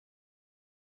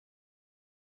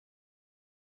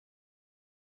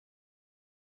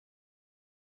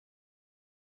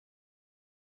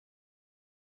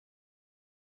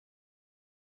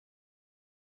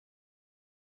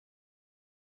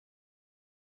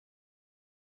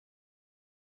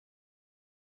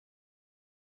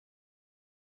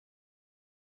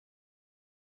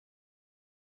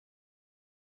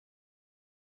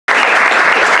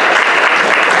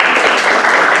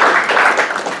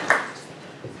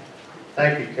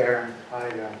Thank you, Karen.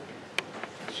 I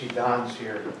see Don's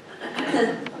here.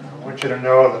 I want you to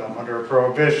know that I'm under a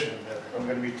prohibition, that I'm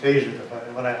going to be tasered.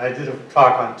 When I did a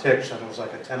talk on ticks, and it was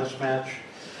like a tennis match,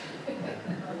 and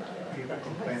people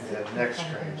complained they had neck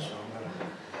strain, so I'm going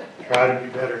to try to be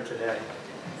better today.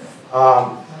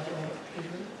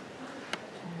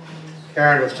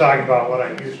 Karen was talking about what I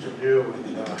used to do.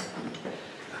 And,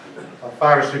 about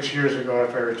 5 or 6 years ago,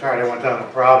 after I retired, I went down to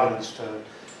Providence to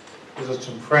visit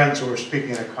some friends who were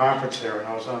speaking at a conference there, and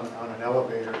I was on an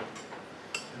elevator.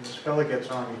 And this fella gets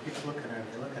on me, he keeps looking at me,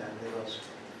 he goes,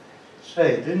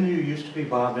 "Say, didn't you used to be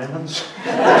Bob Emmons?"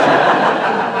 The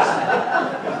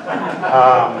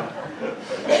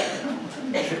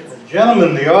gentleman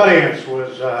in the audience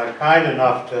was kind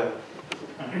enough to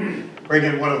bring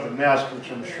in one of the nests, which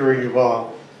I'm sure you've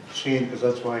all seen because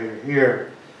that's why you're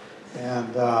here.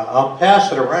 And I'll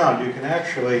pass it around. You can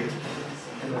actually,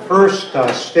 in the first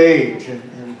stage,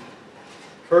 in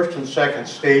first and second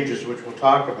stages, which we'll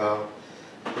talk about,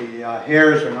 the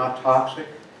hairs are not toxic.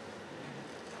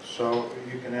 So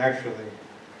you can actually,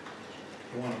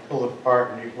 if you want to pull it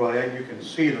apart, and you can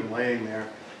see them laying there.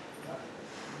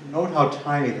 Note how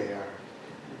tiny they are.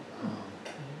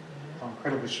 How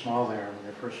incredibly small they are when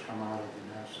they first come out of the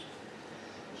nest.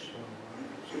 So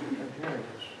here it is.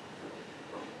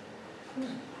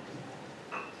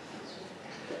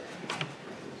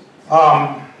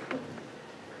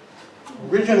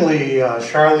 Originally,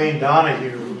 Charlene Donahue,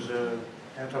 who's an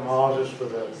entomologist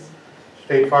with the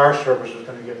State Fire Service, was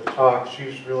going to give the talk.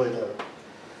 She's really the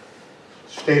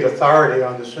state authority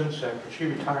on this insect, but she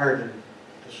retired in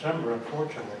December,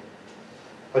 unfortunately.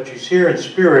 But she's here in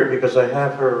spirit because I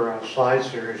have her slide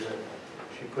series that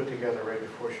she put together right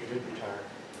before she did retire.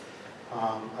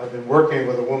 I've been working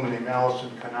with a woman named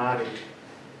Allison Canati,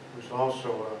 who's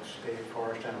also a state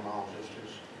forest entomologist,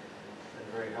 who's been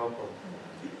very helpful.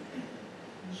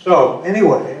 So,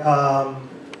 anyway, I've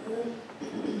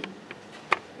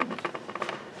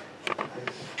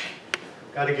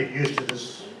got to get used to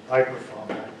this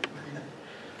microphone. I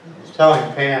was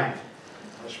telling Pam, I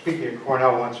was speaking at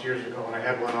Cornell once years ago when I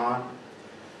had one on.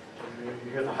 You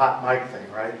hear the hot mic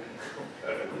thing, right?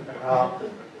 The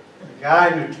guy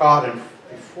who taught him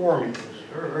before me was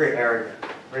very, very arrogant,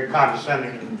 very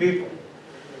condescending to the people.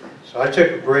 So I took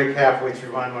a break halfway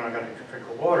through mine when I got to drink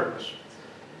of water. This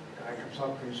guy comes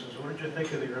up and he says, "What did you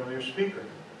think of the earlier speaker?"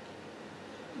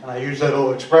 And I used that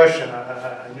old expression.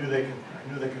 I knew they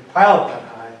could pilot that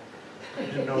high. I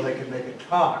didn't know they could make it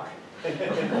talk.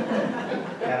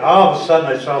 And all of a sudden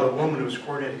I saw the woman who was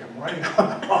coordinating him running on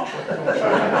the hall.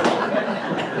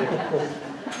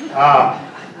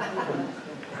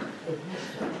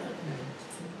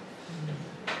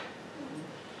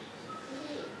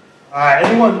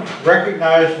 Anyone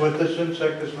recognize what this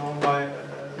insect is known by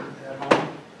at home?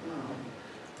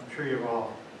 I'm sure you've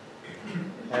all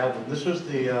had them. This is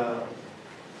the,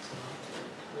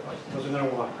 wasn't going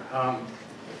to walk.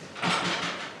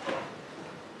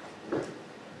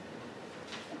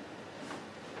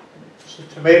 It's a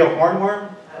tomato hornworm.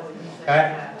 Okay.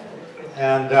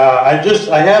 And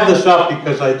I have this up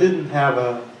because I didn't have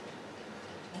a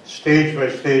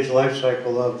stage-by-stage life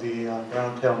cycle of the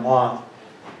browntail moth.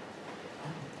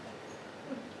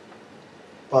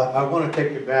 But I want to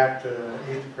take you back to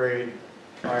 8th grade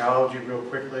biology real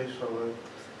quickly so that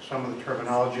some of the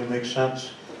terminology will make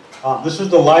sense. This is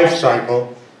the life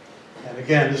cycle. And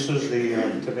again, this is the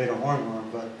tomato hornworm.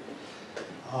 But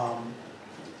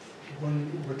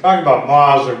when we're talking about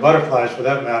moths or butterflies for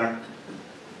that matter,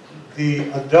 the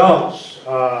adults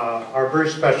are very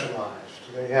specialized.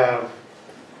 They have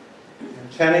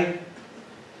antennae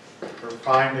for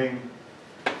finding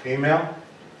female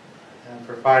and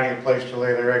for finding a place to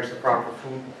lay their eggs, the proper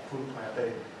food plant.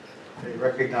 They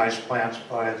recognize plants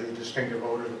by the distinctive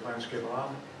odor the plants give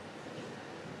off.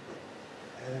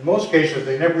 And in most cases,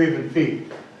 they never even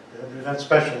feed. They're not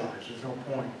specialized. There's no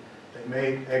point. They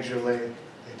mate, eggs are laid,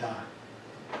 they die.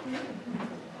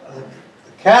 The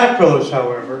caterpillars,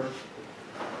 however,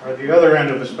 are the other end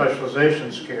of the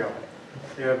specialization scale.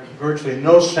 They have virtually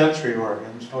no sensory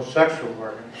organs, no sexual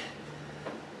organs.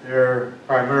 They're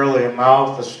primarily a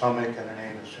mouth, a stomach, and an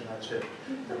anus, and that's it.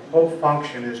 Their whole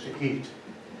function is to eat.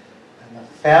 And the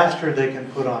faster they can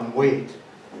put on weight,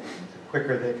 the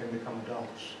quicker they can become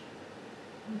adults.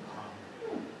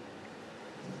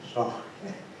 So,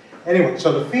 anyway,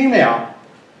 so the female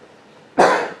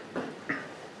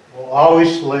will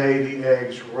always lay the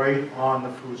eggs right on the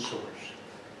food source.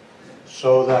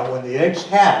 So that when the eggs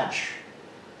hatch,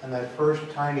 and that first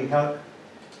tiny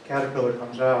caterpillar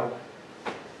comes out,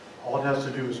 all it has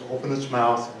to do is open its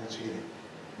mouth and it's eating.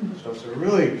 So it's a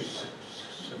really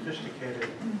sophisticated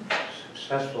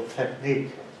successful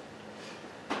technique.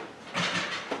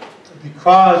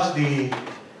 Because the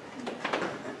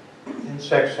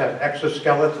insects have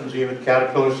exoskeletons, even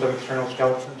caterpillars have external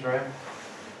skeletons, right?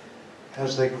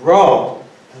 As they grow,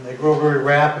 and they grow very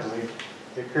rapidly,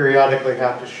 they periodically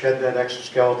have to shed that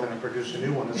exoskeleton and produce a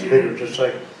new one that's bigger, just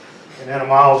like in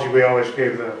entomology we always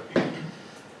gave the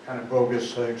kind of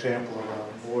bogus example of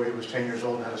a boy who was 10 years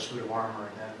old and had a suit of armor,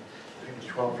 and then I think he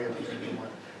was 12, he had to do one,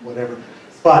 whatever.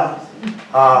 But,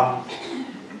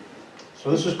 so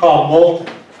this is called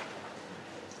molting.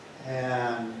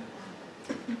 And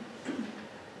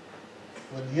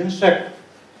when the insect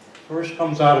first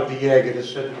comes out of the egg, it is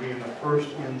said to be in the first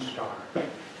instar.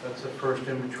 That's the first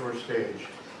immature stage.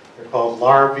 They're called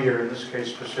larvae, or in this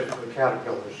case specifically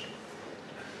caterpillars.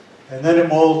 And then it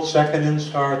molts, second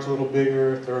instar, it's a little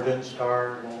bigger, third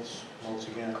instar, molts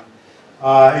again.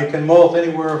 It can molt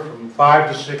anywhere from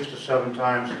 5 to 6 to 7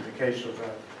 times in the case of the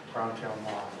browntail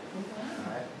moth.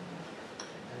 Right?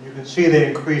 And you can see they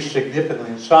increase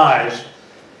significantly in size.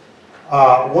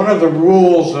 One of the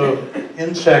rules of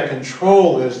insect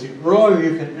control is the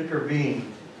earlier you can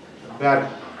intervene, the better.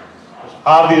 Because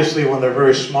obviously when they're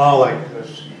very small like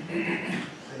this,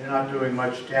 they're not doing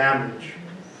much damage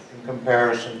in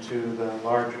comparison to the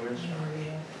larger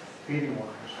instars, feeding-wise.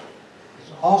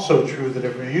 It's also true that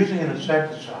if you're using an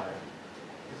insecticide,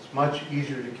 it's much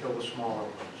easier to kill the smaller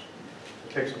ones.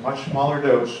 It takes a much smaller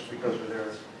dose because of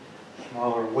their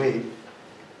smaller weight,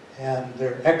 and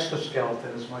their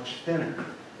exoskeleton is much thinner.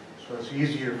 So it's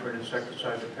easier for an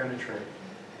insecticide to penetrate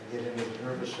and get into the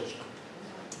nervous system.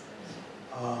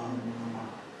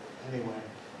 Anyway,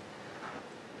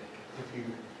 if you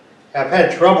have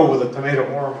had trouble with a tomato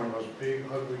worm, those big,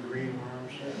 ugly green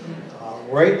worms,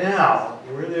 right now,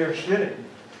 where they're sitting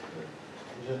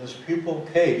is in this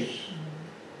pupal case,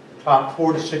 the top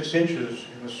 4 to 6 inches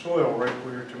in the soil, right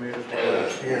where your tomatoes were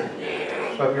last year.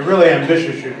 So if you're really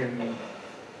ambitious, you can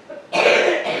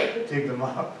dig them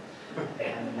up.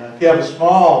 And if you have a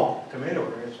small tomato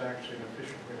area, it's actually an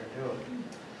efficient way to do it.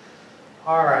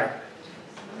 All right.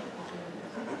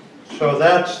 So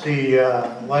that's the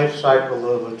life cycle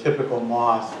of a typical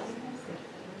moth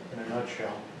in a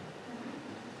nutshell.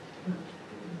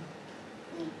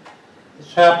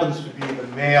 This happens to be the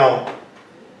male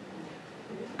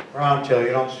browntail.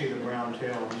 You don't see the brown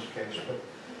tail in this case, but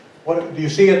what do you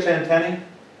see its antennae?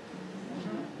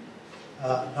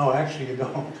 No, actually you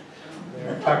don't.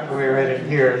 They're tucked away right in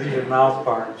here. These are mouth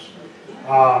parts.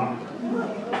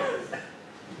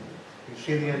 You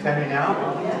see the antennae now?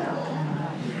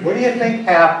 What do you think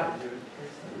happened?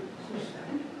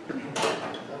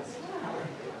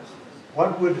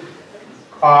 What would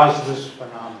cause this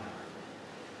phenomenon?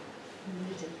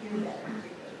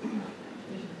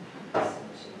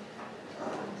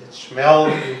 It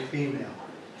smelled a female.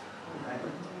 Right?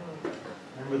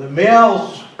 Remember, the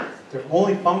males, their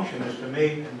only function is to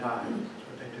mate and die. That's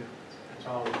what they do. That's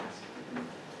all it is.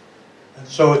 And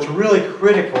so it's really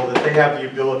critical that they have the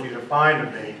ability to find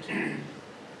a mate.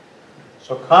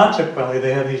 So consequently,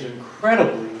 they have these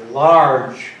incredibly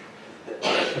large,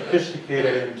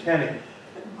 sophisticated antennae.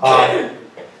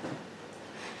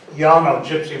 You all know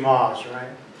gypsy moths,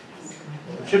 right?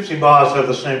 The gypsy moths have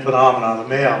the same phenomenon, the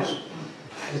males.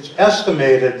 It's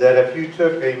estimated that if you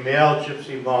took a male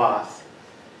gypsy moth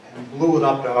and blew it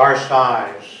up to our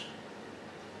size,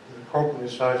 with appropriately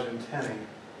sized antennae,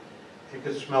 it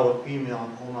could smell a female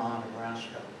in Omaha,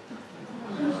 Nebraska.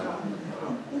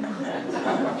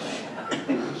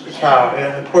 This is how,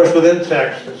 and of course with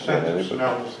insects, the sense of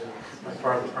smell is by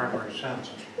far the primary sense.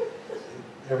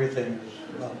 Everything is,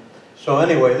 well. So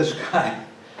anyway, this guy,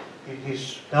 he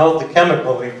smelled the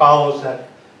chemical, he follows that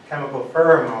chemical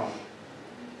pheromone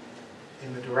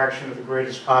in the direction of the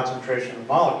greatest concentration of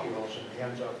molecules, and he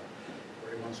ends up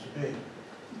where he wants to be.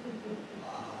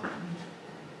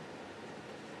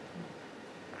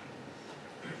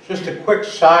 Just a quick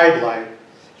side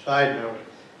note.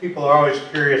 People are always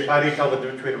curious, how do you tell the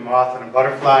difference between a moth and a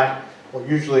butterfly? Well,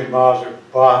 usually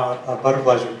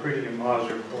butterflies are pretty and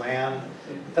moths are bland.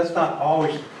 But that's not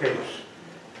always the case.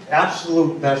 The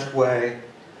absolute best way,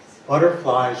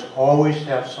 butterflies always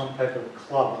have some type of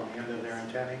club on the end of their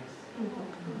antennae.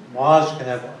 Moths can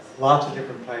have lots of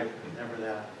different types, but never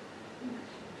that.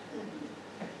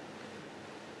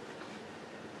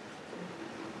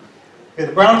 Okay,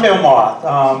 the browntail moth.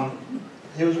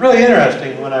 It was really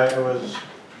interesting when I was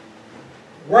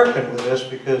working with this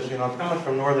because, you know, I'm coming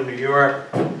from northern New York.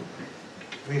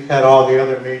 We've had all the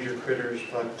other major critters,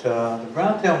 but the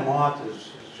browntail moth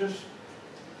is just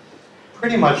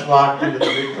pretty much locked into the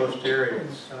mid-coast area.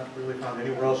 It's not really found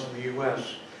anywhere else in the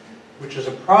U.S., which is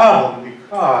a problem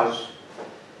because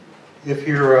if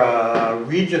you're a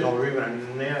regional or even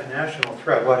a national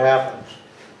threat, what happens?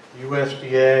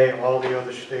 USDA, all the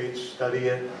other states study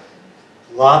it.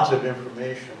 Lots of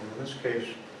information. In this case,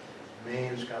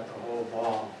 Maine's got the whole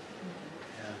ball.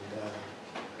 And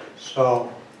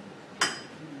so,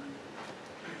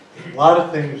 a lot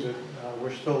of things that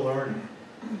we're still learning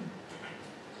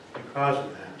because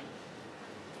of that.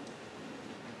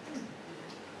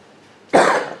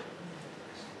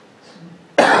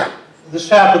 This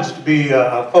happens to be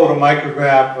a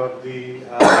photomicrograph of the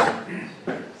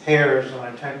hairs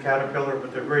on a tent caterpillar,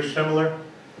 but they're very similar.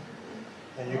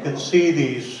 And you can see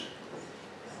these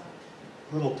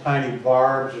little tiny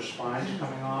barbs or spines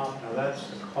coming off. Now that's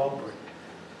the culprit.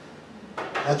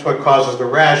 That's what causes the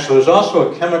rash. So there's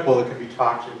also a chemical that can be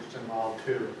toxic that's involved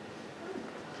too.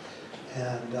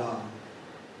 And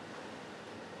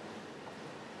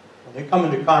when they come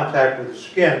into contact with the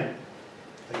skin,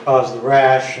 they cause the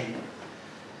rash, and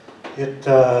it,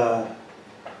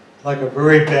 like a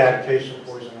very bad case of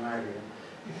poison ivy.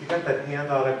 If you got that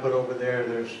handout I put over there,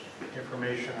 there's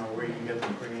information on where you can get the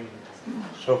cream,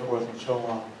 so forth and so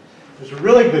on. There's a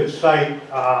really good site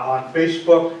on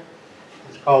Facebook.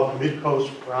 It's called the Midcoast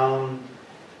Browntail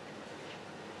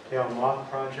Moth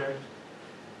Project.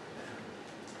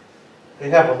 They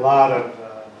have a lot of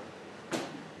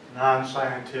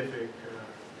non-scientific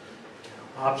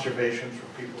observations from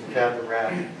people who've had the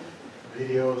rash,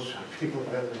 videos of people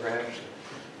who've had the rash,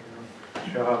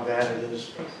 show how bad it is.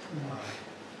 Of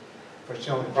course,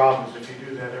 the only problem is if you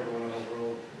do that, everyone in the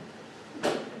world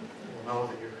will know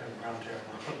that you've had browntail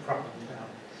problems now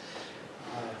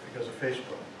because of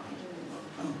Facebook.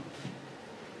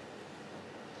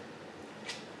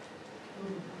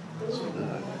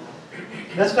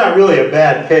 That's not really a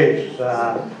bad case.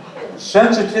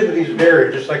 Sensitivities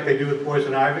vary, just like they do with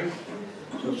poison ivy.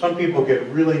 So some people get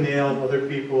really nailed, other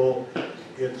people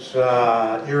it's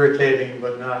irritating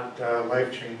but not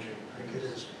life-changing. I think it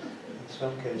is in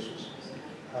some cases.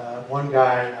 One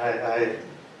guy I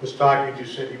was talking to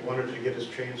said he wanted to get his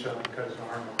chainsaw and cut his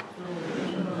arm off.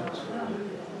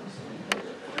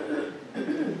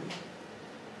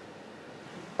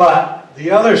 But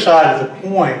the other side of the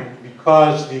coin,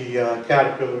 because the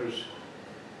caterpillars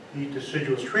eat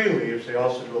deciduous tree leaves, they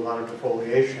also do a lot of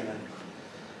defoliation,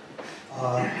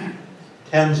 and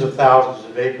tens of thousands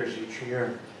of acres each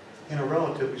year in a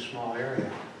relatively small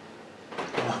area.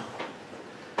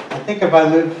 I think if I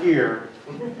lived here,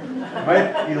 I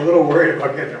might be a little worried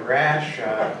about getting a rash.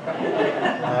 I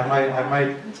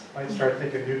might start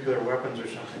thinking nuclear weapons or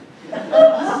something.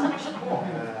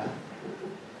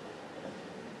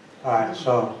 All right,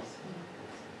 so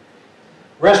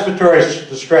respiratory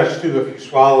distress too. If you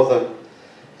swallow the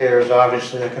hairs,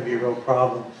 obviously that can be a real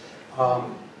problem.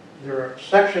 There are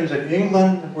sections in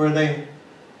England where they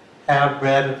have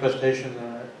bad infestation.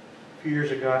 A few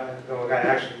years ago, a guy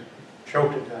actually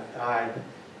choked to death, died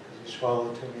because he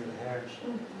swallowed too many of the hairs.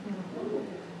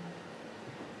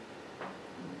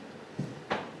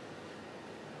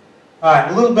 All right,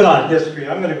 a little bit on history.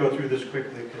 I'm going to go through this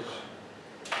quickly,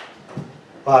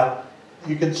 but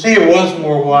you can see it was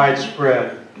more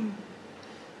widespread.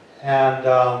 And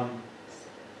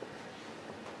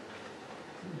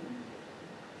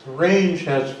the range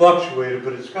has fluctuated,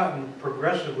 but it's gotten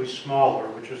progressively smaller,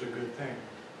 which is a good thing.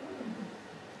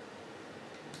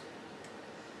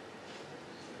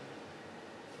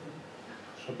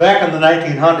 So back in the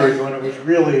 1900s, when it was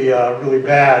really, really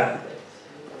bad,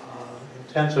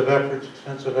 intensive efforts,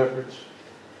 extensive efforts.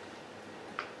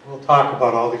 We'll talk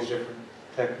about all these different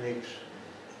techniques.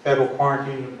 Federal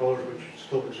quarantine imposed, which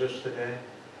still exists today.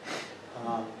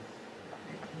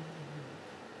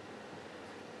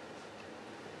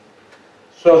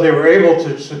 So they were able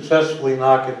to successfully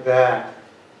knock it back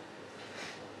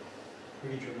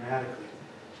pretty dramatically.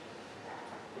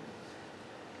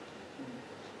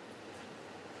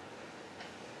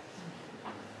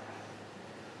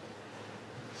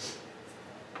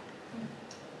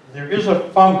 There is a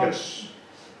fungus.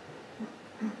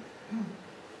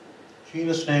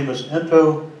 Genus name is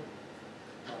Skidompha,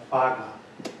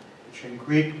 which in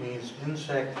Greek means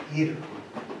insect eater.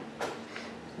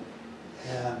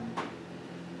 And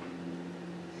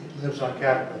it lives on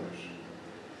caterpillars.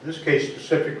 In this case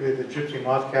specifically the gypsy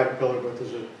moth caterpillar, but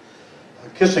there's a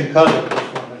kissing cousin of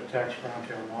this one that attacks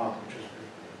browntail moth, which is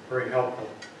very helpful.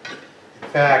 In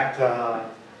fact,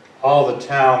 all the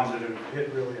towns that have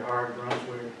hit really hard,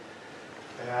 Brunswick,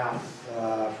 Bath,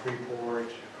 Freeport,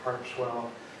 Harpswell,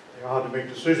 they all had to make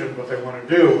decisions what they want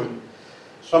to do. And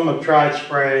some have tried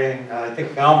spraying. I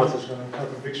think Falmouth is going to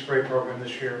have a big spray program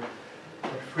this year.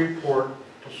 But Freeport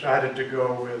decided to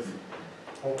go with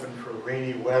hoping for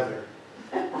rainy weather.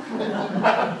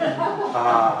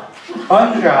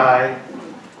 Fungi,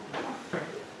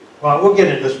 well, we'll get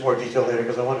into this more detail later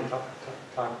because I want to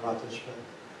talk about this.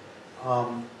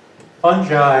 But,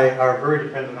 fungi are very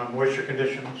dependent on moisture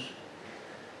conditions.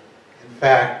 In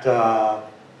fact,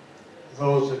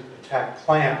 those that attack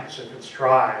plants, if it's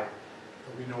dry,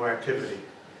 there'll be no activity.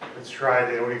 If it's dry,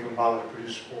 they don't even bother to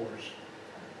produce spores.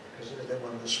 Because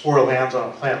when the spore lands on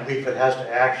a plant leaf, it has to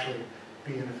actually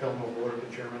be in a film of water to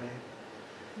germinate.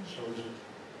 So there's a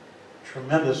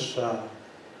tremendous,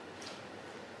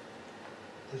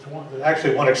 there's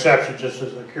actually one exception, just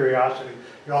as a curiosity.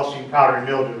 You've all seen powdery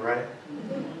mildew, right?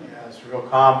 Yeah, it's real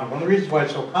common. One of the reasons why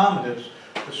it's so common is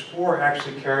the spore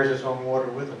actually carries its own water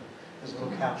with it. There's a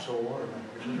little capsule water in it,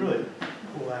 which is really a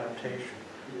cool adaptation.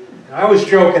 And I always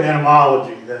joke in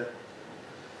entomology that,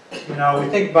 you know, we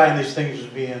think buying these things as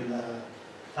being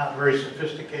not very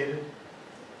sophisticated.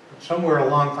 But somewhere a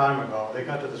long time ago, they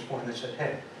got to this point and they said,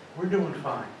 hey, we're doing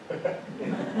fine.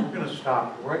 We're going to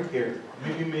stop right here.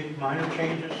 Maybe make minor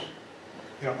changes.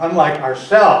 You know, unlike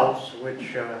ourselves,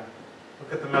 which,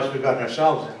 look at the mess we've gotten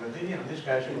ourselves in. But, you know, these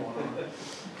guys are going on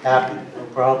happy, no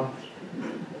problems.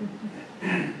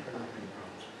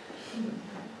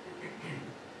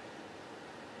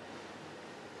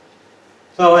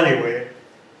 So anyway, it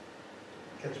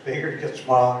gets bigger, it gets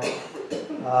smaller.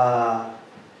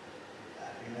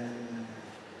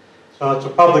 So it's a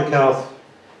public health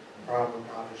problem,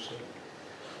 obviously.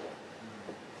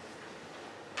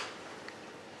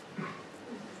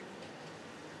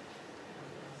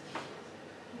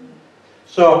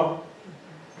 So,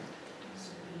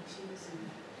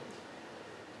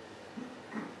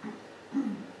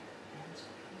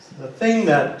 the thing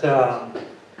that the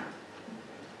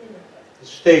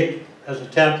state has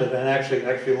attempted, and actually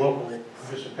local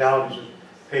municipalities have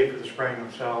paid for the spraying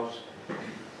themselves,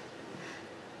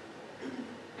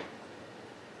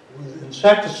 with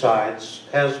insecticides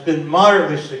has been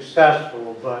moderately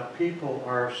successful, but people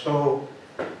are so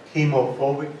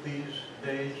chemophobic these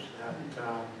days that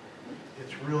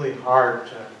it's really hard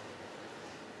to,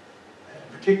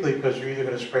 particularly because you're either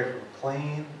going to spray from a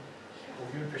plane, or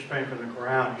even if you're spraying from the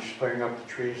ground, you're spraying up the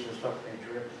trees and stuff, they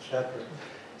drip, etc.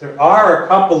 There are a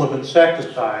couple of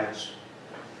insecticides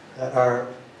that are,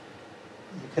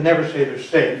 you can never say they're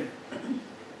safe.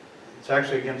 It's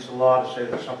actually against the law to say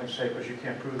that something's safe because you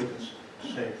can't prove that it's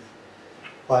safe.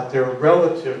 But they're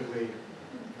relatively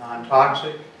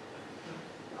non-toxic.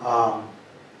 We'll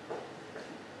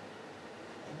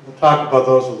talk about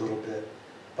those a little bit.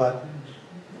 But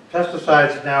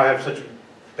pesticides now have such a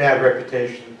bad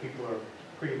reputation that people are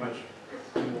pretty much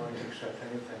unwilling to accept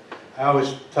anything. I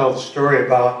always tell the story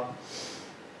about,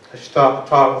 I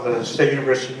taught with the State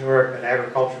University of New York and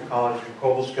Agricultural College in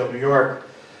Cobleskill, New York.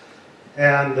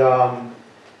 And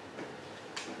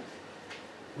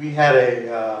we had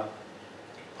a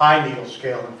pine needle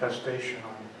scale infestation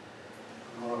on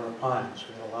all of our pines.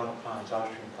 We had a lot of pines,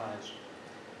 Austrian pines.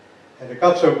 And it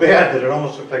got so bad that it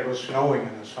almost looked like it was snowing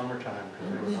in the summertime because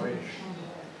they were whitish.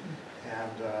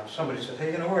 And somebody said,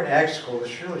 hey, you know, we're in ag school, this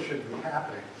surely shouldn't be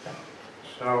happening.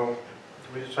 So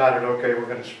we decided, okay, we're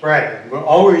going to spray. And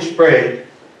all we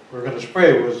were going to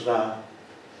spray was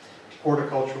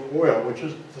horticultural oil, which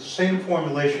is the same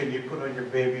formulation you put on your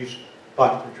baby's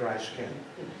butt for dry skin.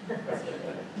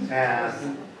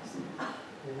 And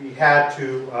we had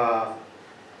to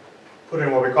put in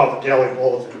what we call the daily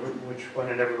bulletin, which went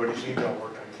in everybody's email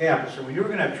work on campus. And we knew we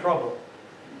were going to have trouble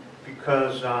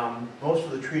because most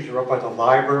of the trees are up by the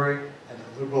library and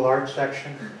the liberal arts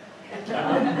section. And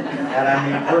I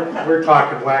mean, we're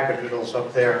talking wackadoodles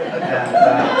up there.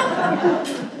 And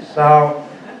so,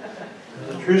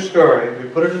 it's a true story. We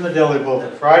put it in the daily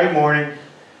bulletin. Friday morning,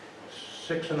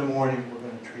 6 in the morning, we're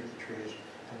going to treat the trees.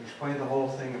 And we explained the whole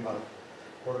thing about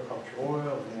horticultural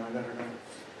oil, and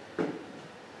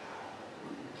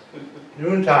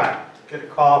Noontime, get a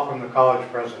call from the college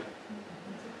president.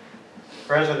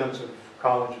 Presidents of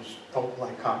colleges don't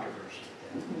like controversy.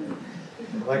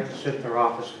 They like to sit in their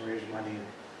office and raise money.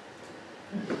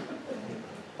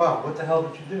 Bob, what the hell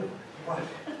did you do? What?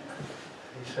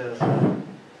 He says,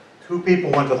 2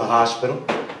 people went to the hospital,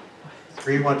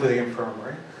 3 went to the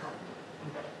infirmary.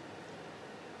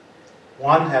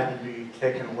 1 had to be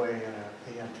taken away in an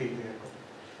EMT vehicle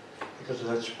because of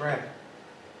that spray.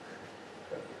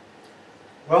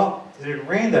 Well, it had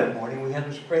rained that morning, we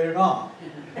hadn't sprayed it all.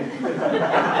 But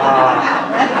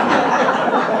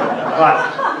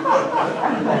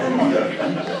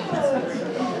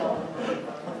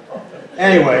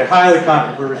anyway, highly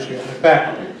controversial. In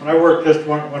fact, when I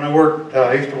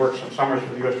I used to work some summers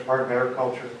for the U.S. Department of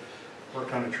Agriculture,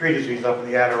 worked on a tree disease up in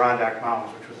the Adirondack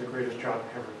Mountains, which was the greatest job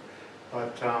ever.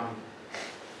 but at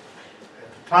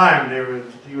the time, the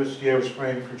USDA was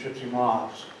spraying for gypsy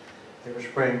moths. They were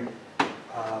spraying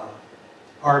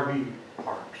RV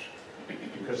parks,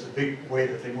 because the big way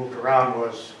that they moved around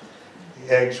was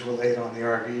the eggs were laid on the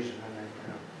RVs and then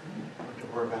they went to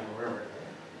work on the river.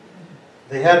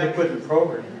 They had to quit the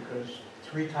program because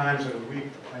 3 times in a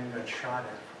week the plane got shot at.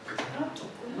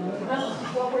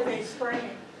 What were they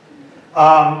spraying?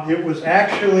 It was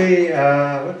actually,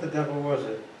 what the devil was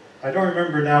it? I don't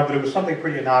remember now, but it was something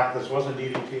pretty innocuous. It wasn't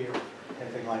DDT or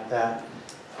anything like that.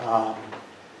 As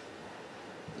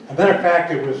a matter of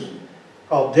fact, it was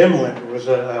called Dimlin. It was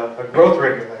a growth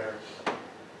regulator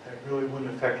that really wouldn't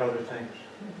affect other things.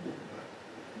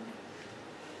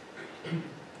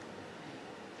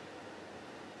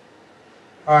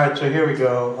 All right, so here we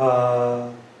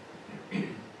go.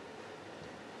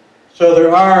 So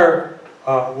there are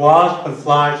wasps and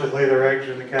flies that lay their eggs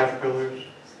in the caterpillars,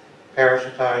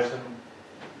 parasitize them.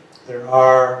 There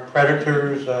are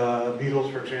predators,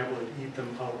 beetles, for example, that eat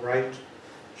them outright,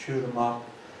 chew them up.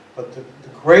 But the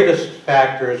greatest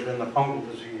factor has been the fungal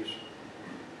disease.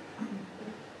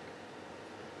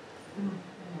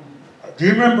 Do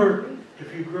you remember,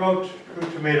 if you grew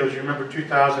tomatoes, you remember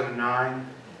 2009?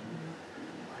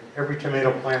 Like every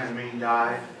tomato plant in Maine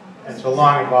died. And it's a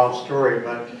long, involved story,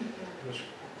 but it was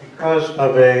because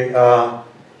of a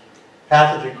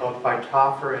pathogen called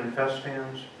Phytophthora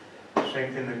infestans, the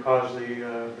same thing that caused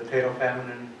the potato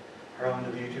famine in Ireland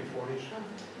in the 1840s.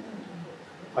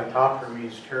 Phytophthora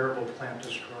means terrible plant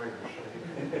destroyer.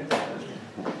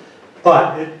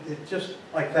 But it just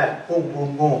like that, boom,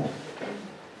 boom, boom.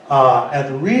 And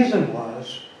the reason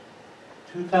was,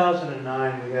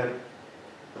 2009 we had a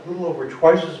little over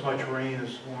twice as much rain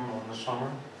as normal in the summer.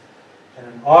 And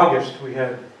in August we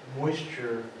had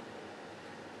moisture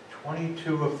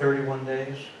 22 of 31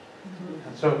 days.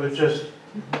 And so it was just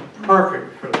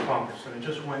perfect for the fungus, and it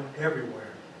just went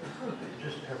everywhere.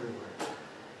 Just everywhere.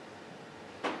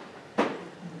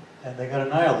 And they got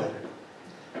annihilated.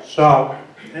 So,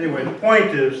 anyway, the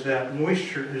point is that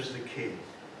moisture is the key.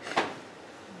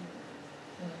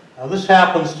 Now this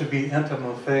happens to be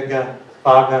Entomophaga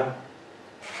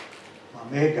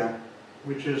mamega,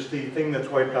 which is the thing that's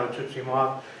wiped out gypsy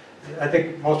moth. I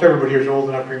think most everybody here is old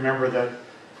enough to remember that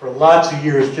for lots of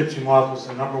years gypsy moth was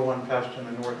the #1 pest in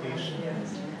the Northeast.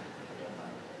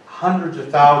 Hundreds of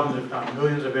thousands, if not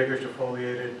millions of acres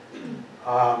defoliated.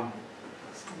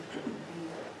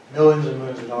 Millions and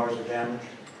millions of dollars of damage.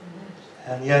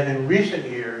 And yet in recent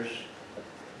years,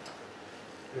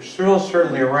 they're still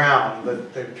certainly around,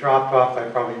 but they've dropped off by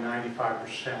probably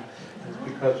 95%. And it's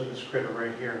because of this critter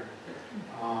right here.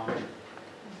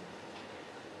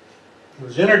 It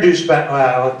was introduced back,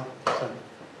 well,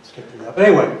 let's get through that. But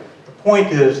anyway, the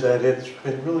point is that it's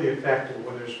been really effective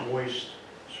when there's moist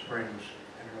springs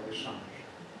and early summers.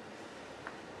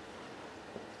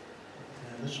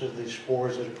 And this is the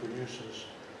spores that it produces.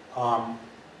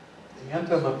 The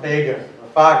Entomophaga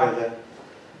that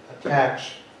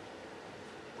attacks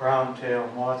browntail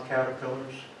moth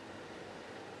caterpillars,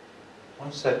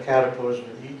 once that caterpillar has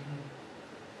been eaten,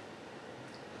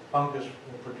 the fungus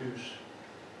will produce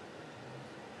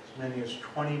as many as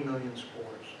 20 million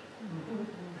spores.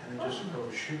 And they just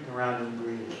go shooting around in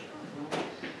breeze.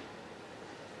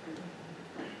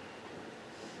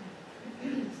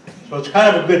 So it's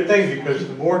kind of a good thing, because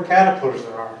the more caterpillars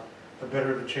there are, the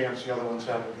better the chance the other ones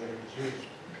have of getting disease.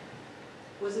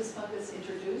 Was this fungus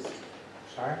introduced?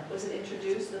 Sorry? Was it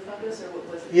introduced, the fungus, or what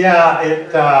was it? Yeah,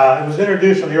 it was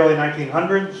introduced in the early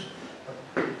 1900s.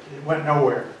 It went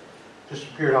nowhere.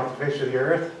 Disappeared off the face of the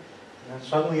earth. And then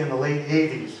suddenly in the late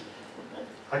 80s,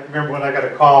 I can remember when I got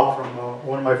a call from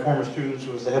one of my former students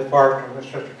who was the head forester in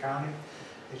Westchester County.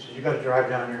 He said, "You got to drive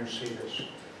down here and see this."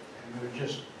 And there were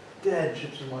just dead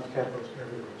gypsy moth caterpillars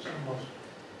everywhere. It's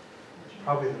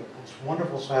probably the most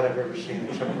wonderful sight I've ever seen,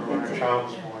 except for when our child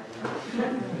was born.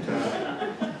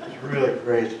 It's really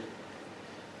great.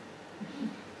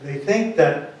 They think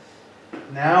that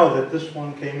now that this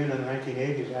one came in the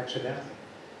 1980s accidentally.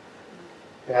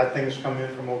 Bad things come in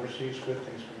from overseas, good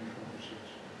things come in from overseas.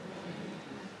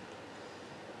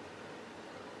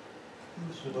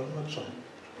 This is what it looks like.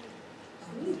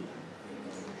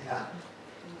 Yeah.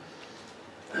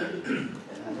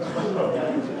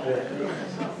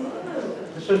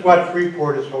 This is what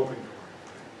Freeport is hoping for.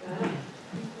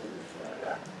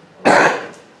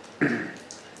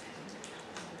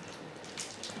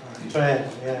 So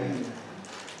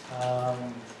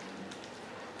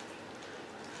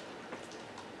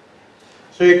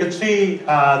so you can see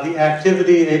the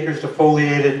activity, acres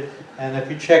defoliated, and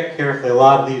if you check carefully, a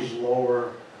lot of these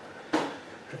lower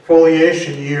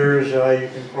foliation years, you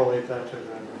can correlate that to the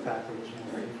fact there was no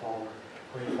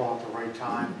rainfall at the right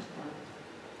time.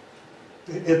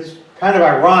 It's kind of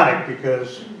ironic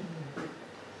because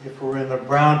if we're in the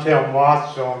browntail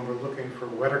moth zone, we're looking for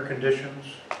wetter conditions,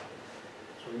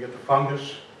 so we get the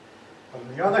fungus. But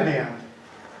on the other hand,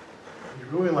 you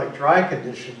really like dry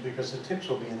conditions because the ticks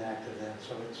will be inactive then.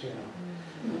 So it's, you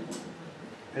know,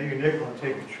 maybe Nick will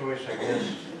take a choice, I guess.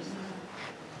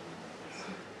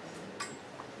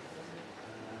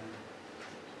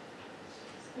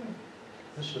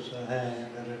 This is a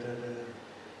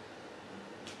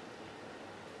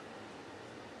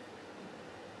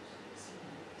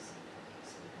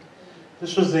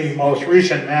This is the most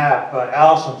recent map.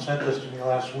 Allison sent this to me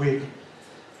last week.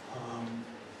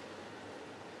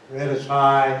 Red is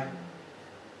high,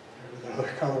 the other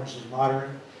colors is moderate,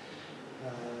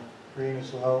 green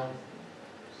is low.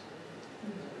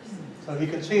 So you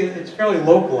can see it's fairly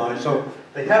localized. So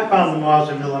they have found the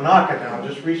moths in Millinocket now,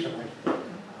 just recently,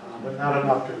 but not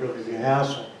enough to really be a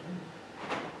hassle.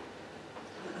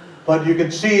 But you can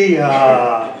see, you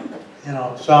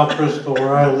know, South Bristol,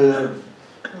 where I live,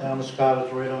 Nova Scotia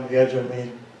is right on the edge of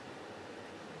me.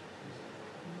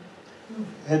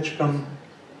 Edgecombe,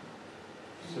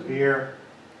 severe.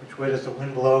 Which way does the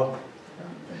wind blow?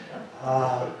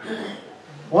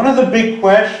 One of the big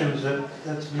questions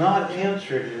that's not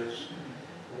answered is,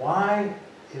 why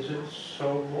is it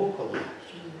so localized?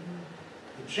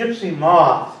 The gypsy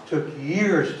moth took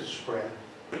years to spread.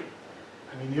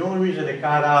 I mean, the only reason it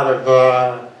got out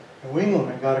of New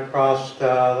England and got across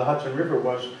the Hudson River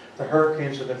was the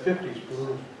hurricanes of the 50s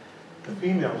blew the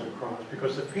females across,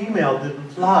 because the female didn't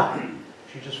fly.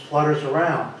 She just flutters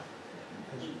around.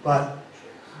 But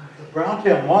the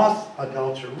browntail moth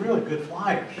adults are really good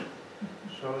flyers.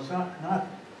 So it's not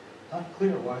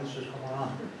clear why this is going on,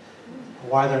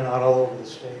 why they're not all over the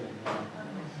state. And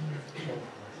so forth.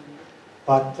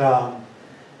 But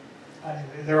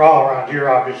they're all around here,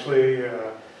 obviously.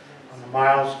 On the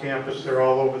Miles campus, they're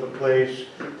all over the place.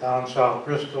 Down in South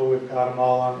Bristol, we've got them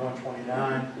all on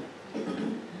 129.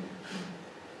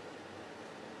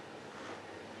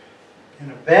 In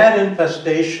a bad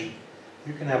infestation,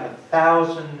 you can have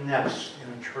 1,000 nests in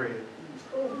a tree.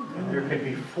 And there could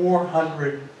be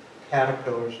 400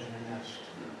 caterpillars in a nest.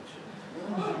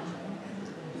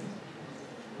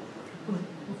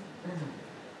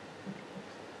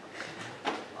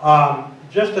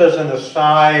 Just as an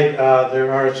aside,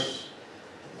 there are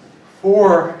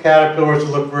 4 caterpillars that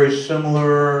look very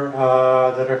similar,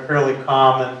 that are fairly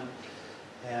common.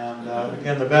 And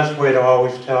again, the best way to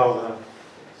always tell the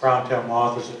browntail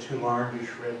moth is the 2 orangish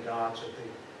red dots at the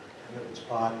end of its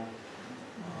body.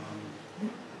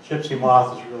 Gypsy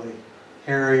moth is really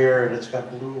hairier, and it's got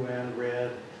blue and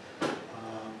red.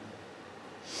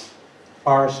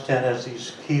 Forest tent has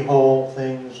these keyhole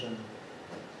things, and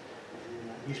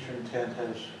the eastern tent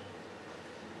has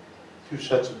 2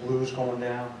 sets of blues going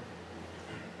down.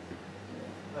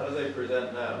 How do they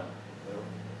present now?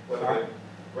 What are they,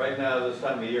 right now, this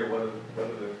time of year, what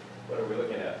are we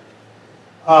looking at?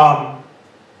 I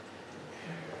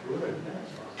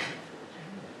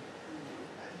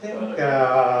think,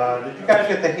 did you guys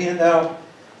get the handout?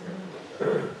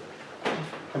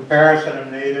 Comparison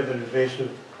of native and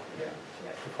invasive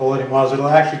defoliating moths. It'll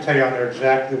actually tell you on there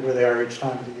exactly where they are each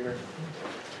time of the year.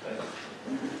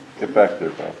 Get back there,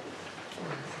 Bob.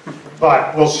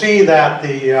 But we'll see that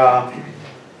the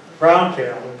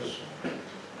browntail is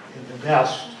in the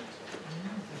nest.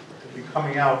 It'll be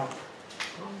coming out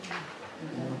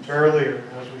momentarily, or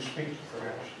as we speak,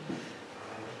 perhaps.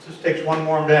 It just takes one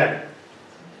warm day.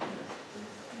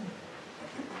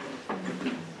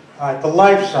 All right, the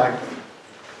life cycle.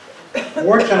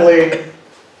 Fortunately,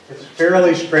 it's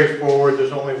fairly straightforward.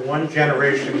 There's only 1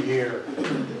 generation a year.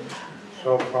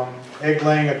 So from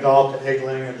egg-laying adult to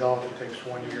egg-laying adult, it takes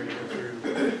 1 year to get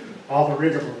through all the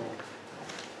rigmarole.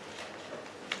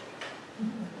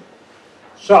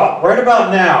 So, right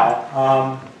about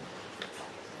now,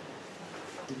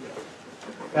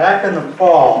 back in the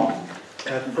fall,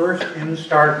 that first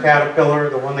instar caterpillar,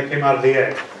 the one that came out of the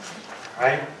egg,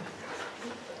 right?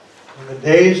 When the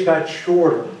days got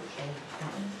shorter,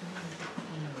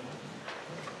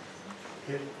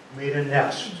 it made a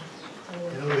nest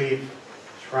in a leaf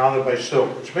surrounded by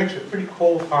silk, which makes it pretty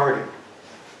cold hardy.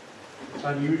 It's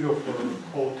unusual for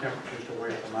cold temperatures to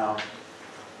wear them out.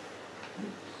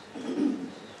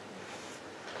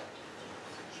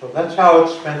 So that's how it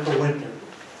spent the winter.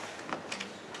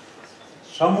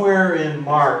 Somewhere in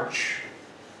March,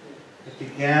 it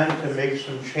began to make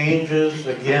some changes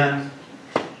again,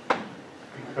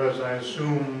 because I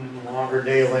assume longer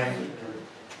day length or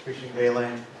increasing day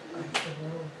length.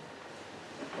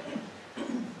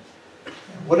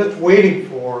 What it's waiting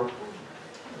for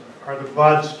are the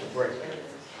buds to break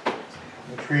on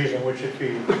the trees on which it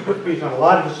feeds. It feeds on a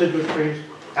lot of deciduous trees.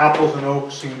 Apples and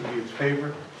oaks seem to be its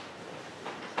favorite.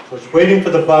 So it's waiting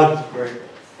for the buds to break.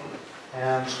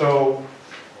 And so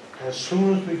as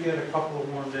soon as we get a couple of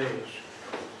more days,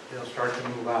 they'll start to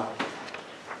move out.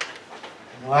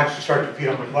 And they'll actually start to feed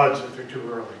on the buds if they're too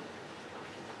early.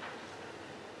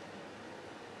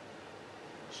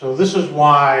 So this is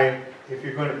why, if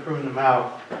you're going to prune them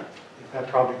out, you've got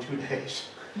probably 2 days.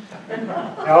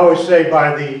 I always say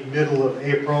by the middle of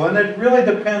April, and it really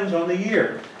depends on the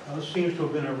year. Now, this seems to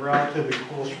have been a relatively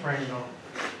cool spring, though.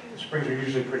 The springs are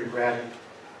usually pretty bratty.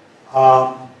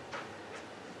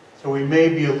 So we may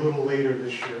be a little later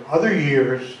this year. Other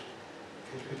years,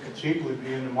 it could conceivably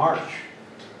be into March.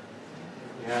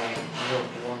 Yeah, a real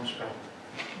warm spell.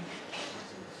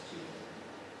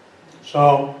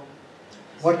 So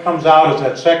what comes out is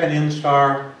that second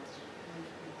instar.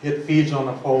 It feeds on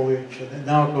the foliage, and then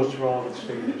now it goes through all of its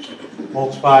stages.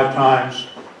 Molts 5 times.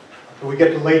 Until we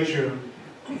get to late June.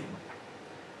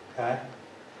 Okay?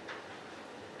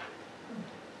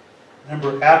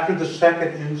 Remember, after the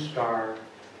second instar,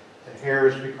 the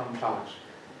hairs become toxic.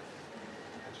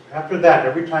 And so after that,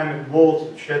 every time it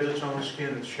molts, it sheds its own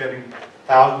skin, it's shedding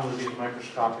thousands of these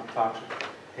microscopic toxic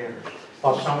hairs.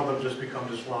 Plus some of them just become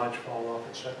dislodged, fall off,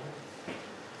 etc.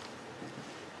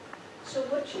 So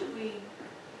what should we,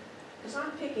 because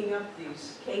I'm picking up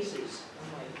these cases,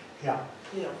 Yeah.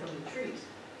 from the trees.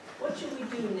 What should we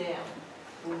do now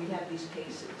when we have these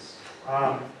cases?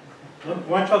 Why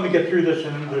don't you let me get through this,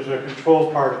 and there's a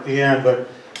control part at the end, but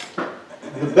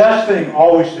the best thing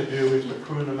always to do is to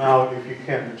prune them out if you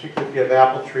can, particularly if you have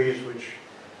apple trees, which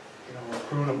are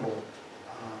prunable.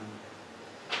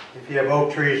 If you have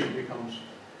oak trees, it becomes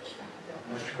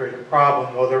a much greater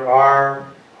problem, though there are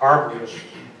arborists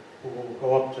who will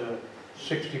go up to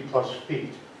 60 plus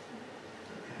feet.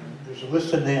 And there's a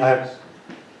list of names.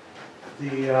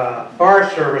 The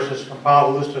Forest Service has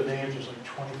compiled a list of names. There's like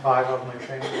 25 of them, I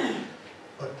think.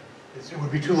 But it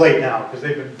would be too late now because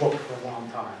they've been booked for a long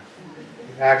time.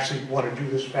 You actually want to do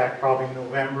this back probably in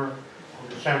November or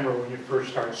December when you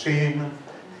first start seeing them.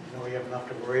 You have enough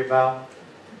to worry about.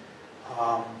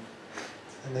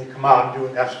 And they come out and do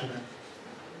an estimate.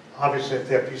 Obviously, if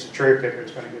they have to use a cherry picker,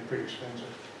 it's going to get pretty expensive.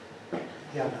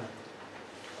 Yeah, no.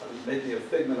 Maybe a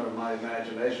figment of my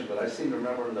imagination, but I seem to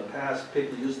remember in the past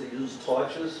people used to use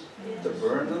torches to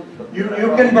burn them. You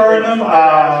can burn them.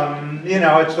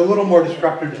 It's a little more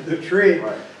destructive to the tree,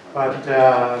 Right. but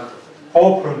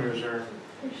pole pruners are,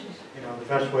 the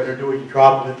best way to do it. You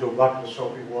drop them into a bucket of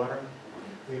soapy water,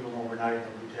 leave them overnight, and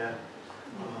they'll be dead.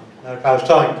 Now, if I was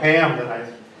telling Pam that I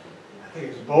think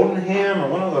it's Bodenham or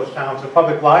one of those towns, the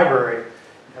public library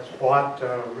has bought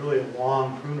really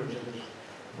long pruners and is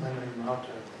lending them out to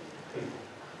people.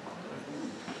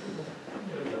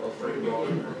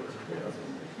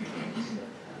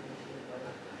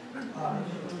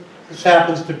 This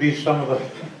happens to be some of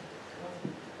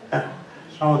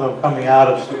them coming out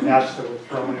of some nests that were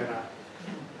thrown in a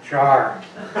jar.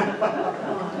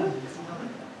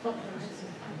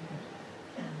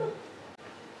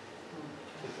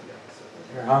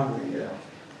 They're hungry. Yeah.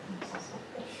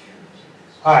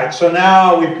 All right, so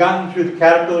now we've gotten through the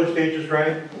caterpillar stages,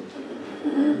 right?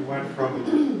 We went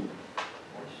from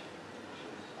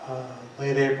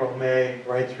late April, May,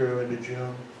 right through into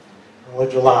June,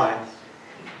 early July.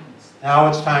 Now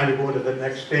it's time to go into the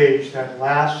next stage. That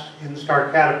last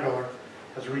instar caterpillar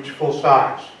has reached full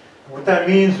size. And what that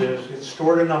means is it's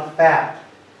stored enough fat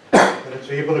that it's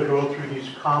able to go through these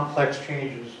complex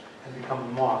changes and become a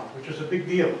moth, which is a big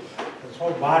deal. Its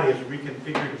whole body is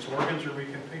reconfigured, its organs are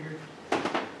reconfigured.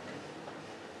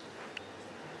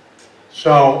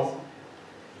 So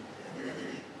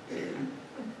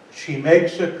she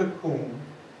makes a cocoon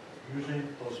using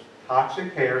those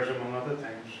toxic hairs, among other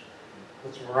things,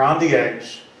 puts them around the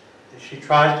eggs, and she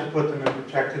tries to put them in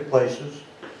protected places,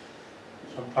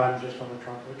 sometimes just on the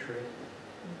trunk of a tree.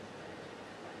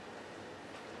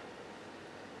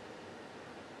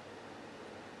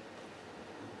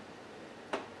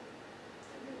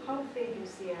 How big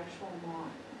is the actual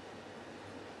moth?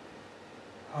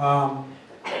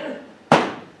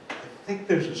 I think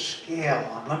there's a scale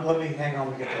on. Let me hang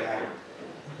on. We get to that. I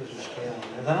think there's a scale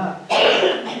on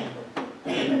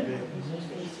there.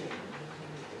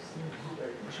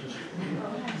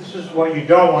 This is what you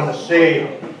don't want to see.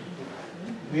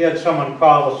 We had someone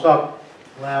call us up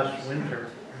last winter.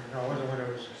 No, it wasn't winter.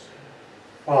 It was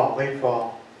fall, late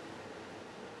fall.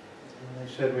 And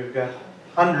they said we've got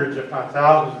hundreds, if not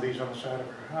thousands, of these on the side of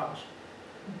our house.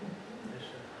 They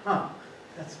said, huh,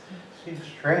 that seems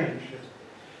strange.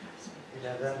 You'd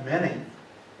have that many.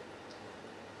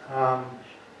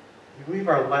 You leave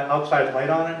our outside light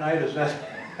on at night, is that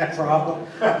a problem?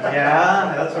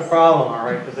 Yeah, that's a problem, all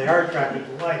right, because they are attracted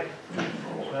to light.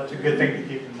 So that's a good thing to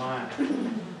keep in mind.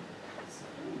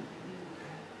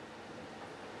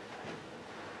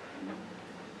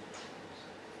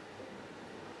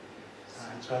 All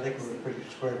right, so I think we're pretty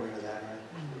squared away with that, right?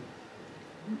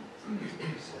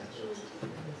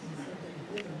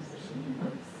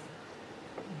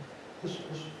 This is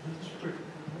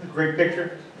a great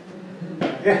picture.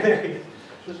 Yeah, there you go.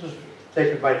 This is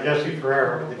taken by Jesse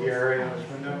Ferrer with the deer area on his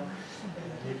window. And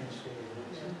you can see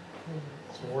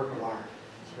it's a work of art.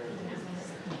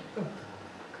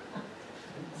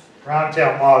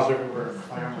 Browntail moths everywhere,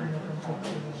 clamoring for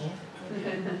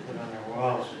put on their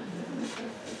walls.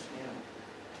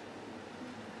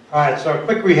 All right, so a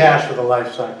quick rehash of the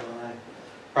life cycle. I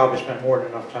probably spent more than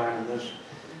enough time on this.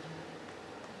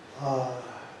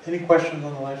 Any questions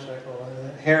on the life cycle?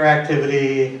 Hair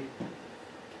activity,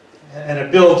 and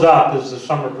it builds up as the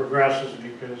summer progresses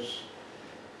because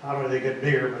not only they get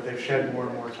bigger, but they've shed more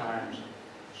and more times, and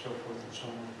so forth and so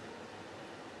on.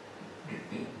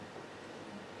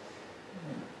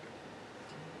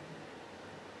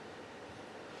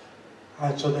 All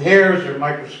right, so the hairs are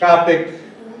microscopic.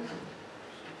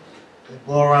 They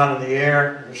blow around in the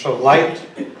air. They're so light.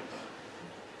 They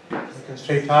can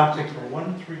stay toxic for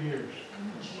 1 to 3 years.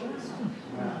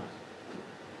 Wow.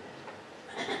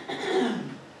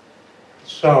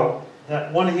 So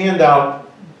that one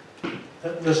handout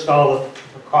that lists all the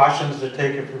precautions to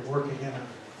take if you're working in a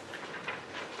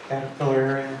caterpillar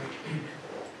area.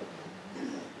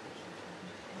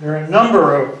 There are a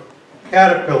number of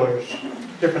caterpillars,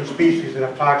 different species that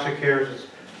have toxic hairs. It's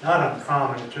not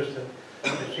uncommon, it's just that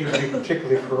they seem to be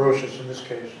particularly ferocious in this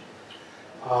case.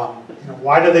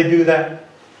 Why do they do that?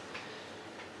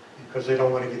 Because they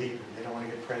don't want to get eaten. They don't want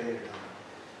to get predated on.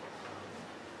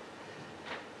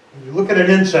 When you look at an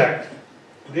insect,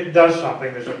 when it does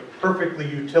something, there's a perfectly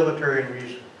utilitarian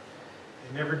reason.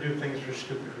 They never do things for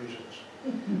stupid reasons.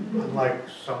 Unlike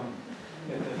some,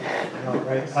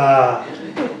 right?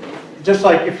 Just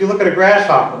like if you look at a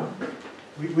grasshopper,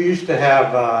 we used to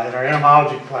have, in our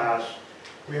entomology class,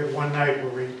 we had one night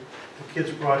where the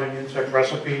kids brought in insect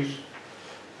recipes.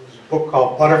 There was a book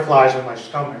called Butterflies in My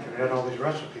Stomach, and it had all these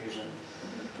recipes. And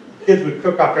kids would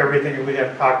cook up everything, and we'd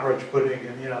have cockroach pudding,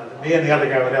 and me and the other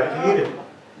guy would have to eat it.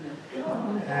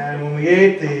 And when we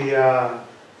ate the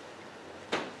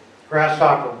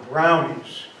grasshopper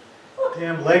brownies,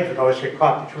 damn legs would always get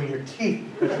caught between your teeth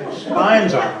because they had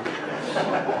spines on them.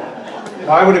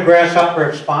 Why would a grasshopper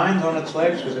have spines on its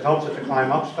legs? Because it helps it to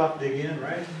climb up stuff, dig in,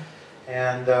 right?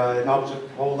 And it helps it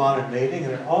hold on in mating,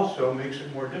 and it also makes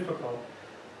it more difficult,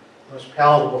 less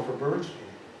palatable for birds to eat.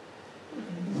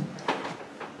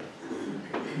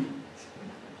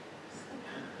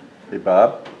 Hey,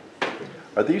 Bob,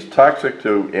 are these toxic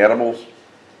to animals?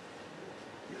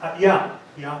 Yeah,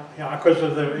 because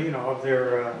of of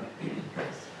their,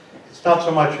 it's not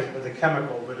so much the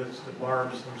chemical, but it's the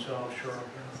barbs themselves, sure.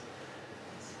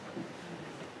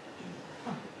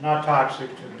 Not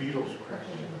toxic to beetles,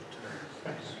 apparently,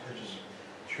 but they just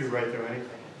chew right through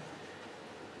anything.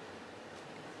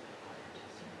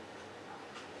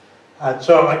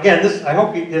 So again, I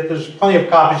hope there's plenty of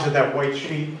copies of that white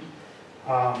sheet.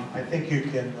 I think you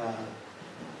can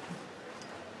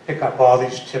pick up all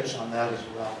these tips on that as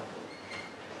well.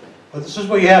 But this is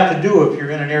what you have to do if you're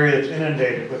in an area that's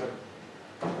inundated with them.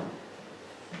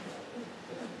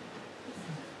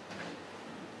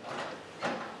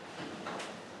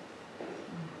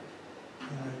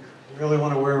 You really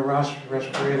want to wear a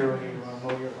respirator when you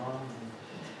mow your lawn.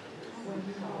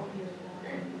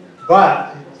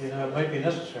 But, it might be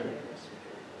necessary.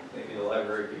 Maybe the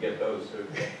library could get those too.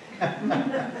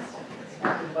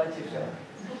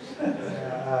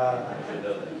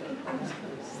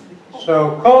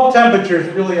 So cold temperatures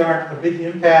really aren't a big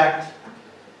impact,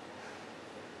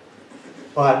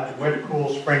 but wet, cool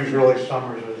springs, early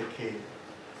summers are the key.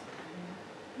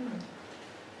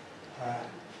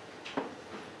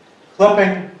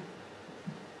 Clipping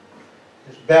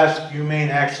is best. Humane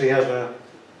actually has a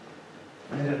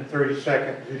 1 and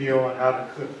 30-second video on how to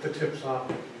clip the tips off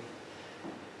if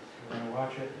you want to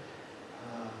watch it.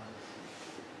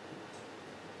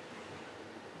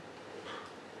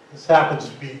 This happens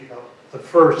to be the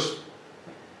first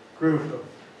group of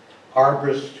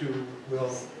arborists who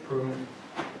will prune,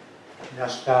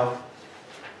 nest out.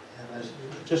 And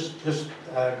just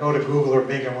go to Google or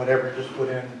Bing and whatever, just put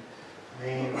in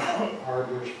Maine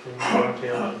arborist prune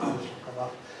browntail, this will come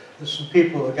up. There's some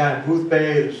people, a guy in Booth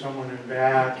Bay, there's someone in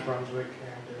Bath, Brunswick,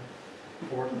 and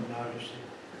Portland, obviously.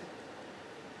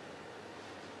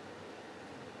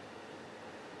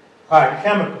 All right,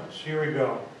 chemicals, here we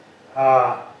go.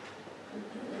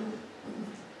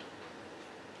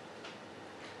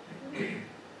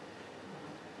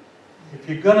 If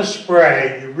you're going to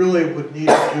spray, you really would need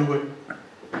to do it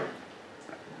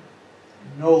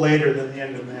no later than the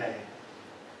end of May.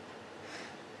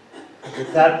 Because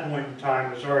at that point in time,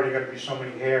 there's already going to be so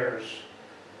many hairs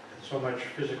and so much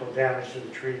physical damage to the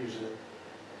trees that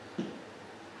it's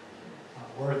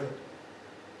not worth it.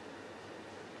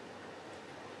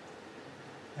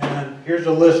 And here's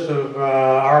a list of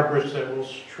arborists that will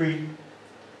treat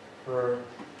for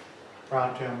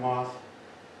browntail moth.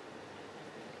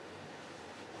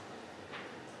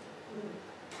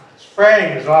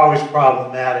 Spraying is always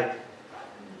problematic.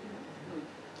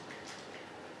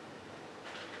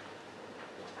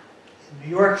 In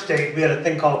New York State, we had a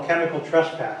thing called chemical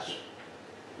trespass.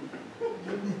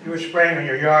 If you were spraying in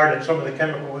your yard and some of the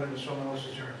chemical went into someone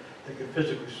else's yard, they could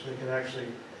actually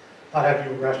not have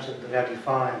you arrested, but have you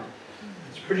fined.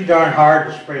 It's pretty darn hard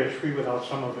to spray a tree without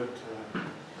some of it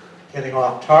getting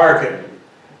off target.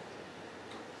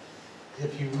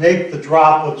 If you make the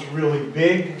droplets really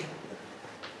big,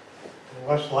 they're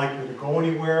less likely to go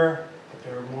anywhere, but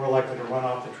they're more likely to run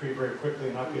off the tree very quickly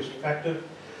and not be as effective.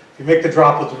 If you make the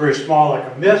droplets very small, like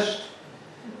a mist,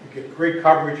 you get great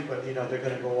coverage, but you know they're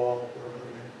going to go all wherever the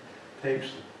wind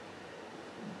takes them.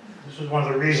 This is one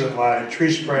of the reasons why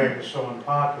tree spraying is so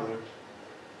unpopular.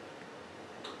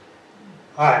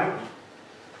 All right.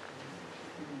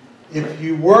 If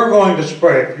you were going to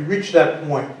spray, if you reach that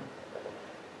point,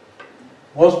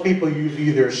 most people use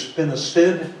either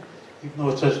spinosad, even though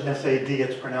it says SAD,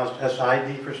 it's pronounced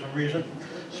SID for some reason,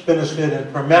 spinosad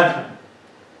and permethrin.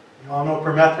 You all know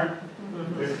permethrin?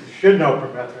 Mm-hmm. You should know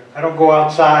permethrin. I don't go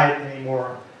outside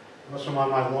anymore unless I'm on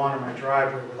my lawn or my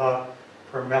driveway without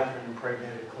permethrin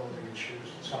impregnated clothing and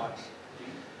shoes and socks.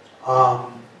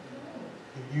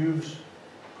 You use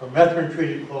permethrin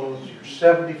treated clothes, you're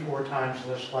 74 times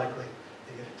less likely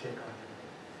to get a tick on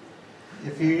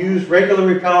you. If you use regular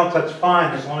repellents, that's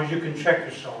fine, as long as you can check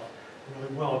yourself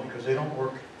really well, because they don't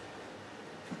work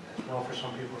as well for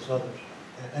some people as others.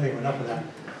 Anyway, enough of that.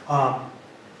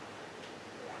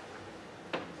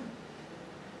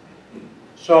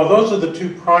 So those are the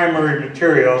two primary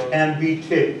materials, and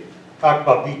BT. Talk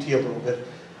about BT a little bit.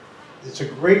 It's a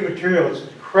great material. It's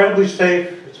incredibly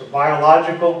safe. It's a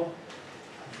biological.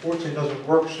 Unfortunately, it doesn't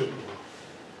work super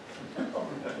well.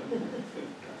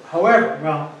 However,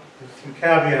 well, there's some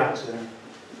caveats there.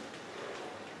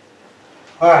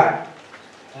 All right,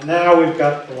 and now we've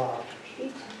got the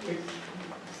lobsters.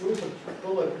 With a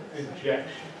bullet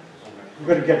injection. We're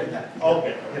going to get to that.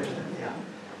 Okay. Get to that, yeah.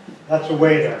 That's a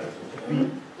way to beat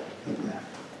that.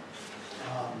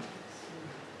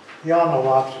 You all know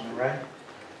lobstermen, right?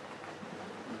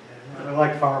 Yeah, they're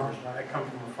like farmers. I come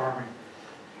from a farming,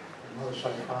 another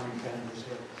side of farming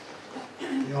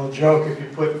families. The old joke, if you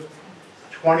put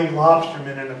 20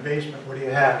 lobstermen in a basement, what do you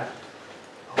have?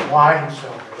 A wine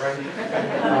cellar, right?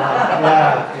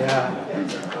 Yeah.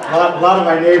 A lot of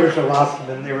my neighbors are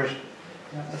lobstermen. They were,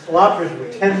 the lobsters were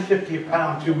 $10.50 a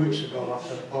pound 2 weeks ago off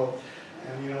the boat.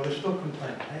 And you know, they're still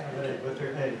complaining, but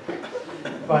they're hey.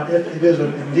 But it is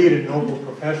indeed a noble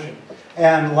profession.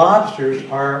 And lobsters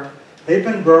they've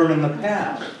been burned in the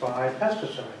past by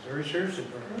pesticides, very seriously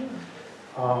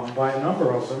burned by a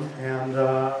number of them. And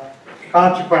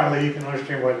consequently, you can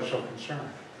understand why they're so concerned.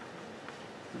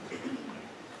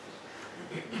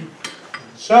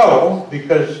 So,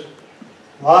 because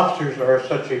lobsters are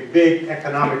such a big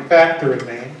economic factor in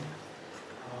Maine,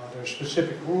 there are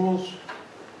specific rules.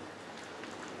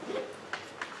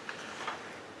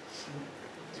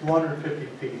 250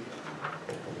 feet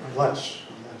or less.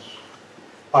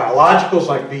 Biologicals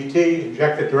like BT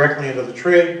injected directly into the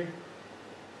tree.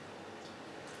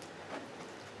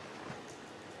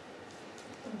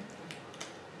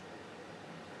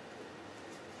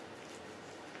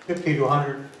 $50 to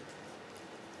 $100.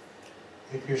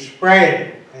 If you're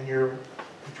spraying and you're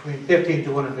between 50 and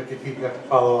 250 feet, you have to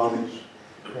follow all these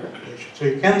recommendations. So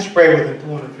you can spray within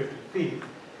 250 feet,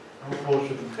 no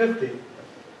closer than 50.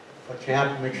 But you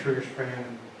have to make sure you're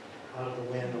spraying out of the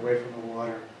wind, away from the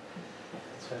water,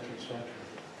 etc., etc.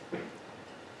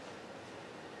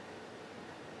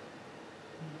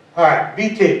 All right,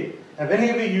 BT. Have any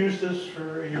of you used this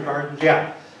in your gardens?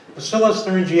 Yeah. Bacillus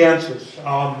thuringiensis.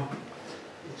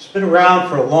 It's been around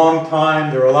for a long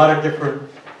time. There are a lot of different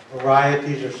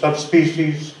varieties or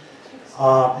subspecies.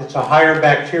 It's a higher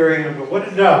bacterium, but what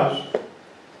it does,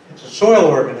 it's a soil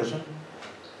organism.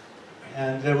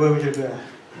 And what we do,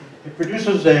 it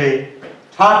produces a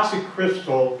toxic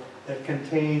crystal that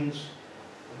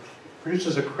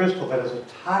produces a crystal that has a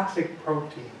toxic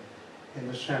protein in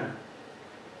the center.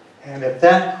 And if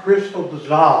that crystal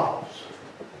dissolves,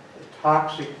 the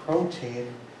toxic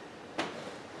protein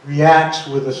reacts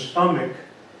with the stomach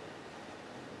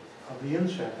of the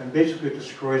insect and basically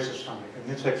destroys the stomach, and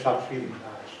the insect stops feeding and dies.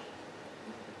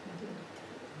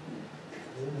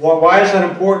 Why is that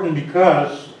important?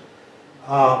 Because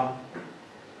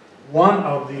one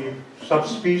of the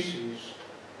subspecies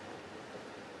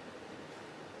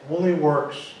only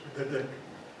works, that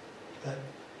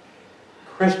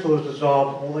crystal is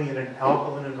dissolved only in an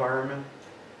alkaline environment,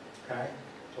 okay?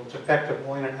 So it's effective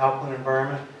only in an alkaline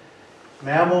environment.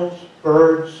 Mammals,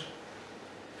 birds,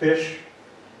 fish,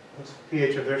 what's the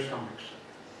pH of their stomachs?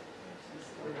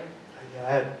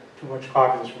 I had too much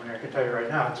coffee this morning, I can tell you right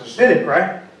now. It's acidic,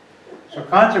 right? So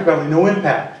consequently, no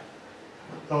impact.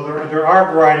 Though there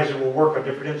are varieties that will work on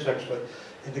different insects, but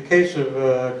in the case of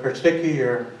Cobleskill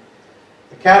or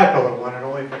the caterpillar one, it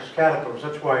only affects caterpillars.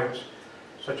 That's why it's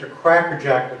such a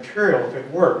crackerjack material if it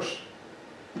works.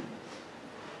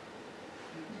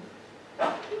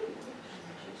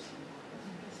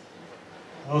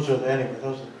 Those are the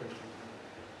crystals.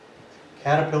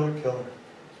 Caterpillar killer.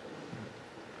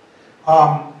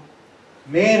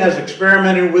 Maine has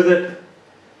experimented with it.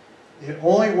 It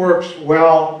only works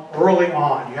well early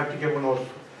on. You have to get one of those,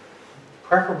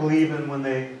 preferably even when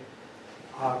they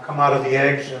come out of the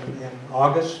eggs in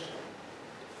August.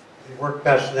 They work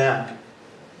best then.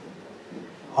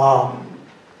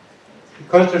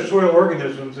 Because they're soil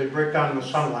organisms, they break down in the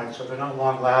sunlight, so they're not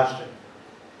long lasting.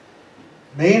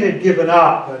 Maine had given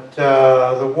up, but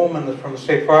the woman from the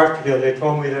state forestry deal, they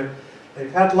told me that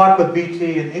they've had luck with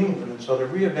BT in England, and so they're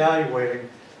reevaluating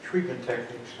treatment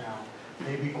techniques now.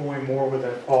 Maybe going more with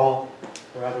that fall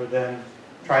rather than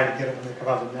trying to get it when they come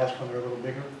out of the nest when they're a little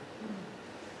bigger.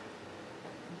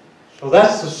 So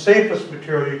that's the safest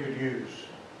material you could use.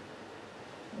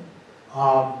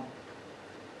 Have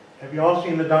you all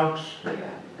seen the dumps?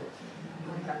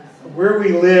 Where we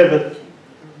live,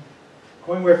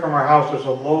 going away from our house, there's a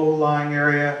low-lying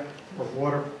area with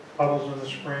water puddles in the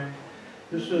spring.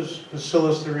 This is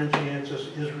Bacillus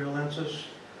thuringiensis israelensis,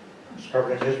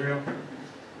 discovered in Israel.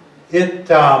 It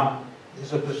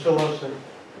is a bacillus that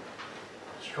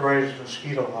destroys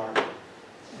mosquito larvae,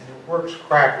 and it works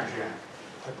crackerjack.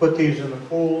 I put these in the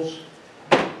pools.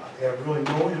 They have really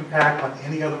no impact on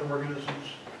any other organisms,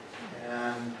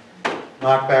 and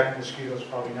knock back mosquitoes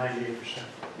probably 98%.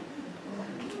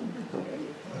 But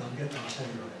I'm getting off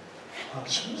anyway.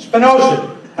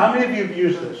 Spinosad. How many of you have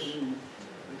used this?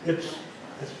 It's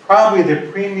probably the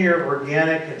premier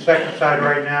organic insecticide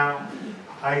right now.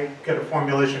 I get a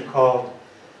formulation called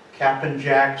Captain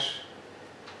Jack's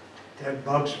Dead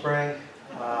Bug Spray.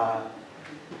 Got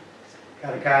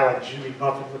a guy like Jimmy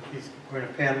Buffett, look, he's wearing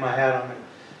a Panama hat on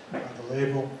the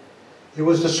label. It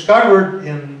was discovered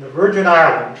in the Virgin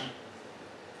Islands.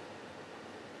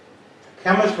 A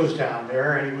chemist was down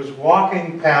there and he was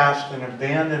walking past an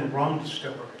abandoned rum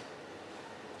distillery.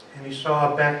 And he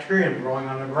saw a bacterium growing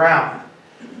on the ground.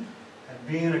 And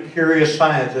being a curious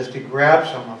scientist, he grabbed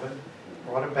some of it,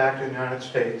 brought it back to the United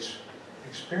States,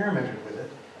 experimented with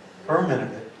it,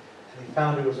 fermented it, and he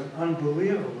found it was an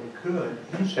unbelievably good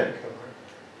insect killer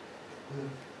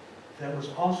that was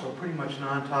also pretty much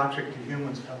non-toxic to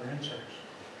humans and other insects.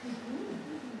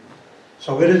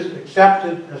 So it is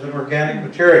accepted as an organic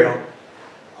material.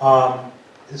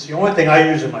 It's the only thing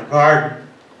I use in my garden.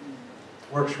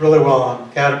 Works really well on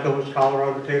caterpillars,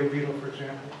 Colorado potato beetle, for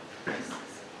example,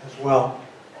 as well.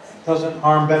 Doesn't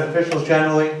harm beneficials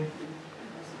generally.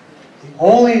 The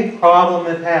only problem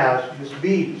it has is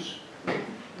bees. All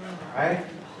right?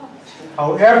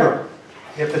 However,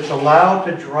 if it's allowed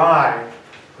to dry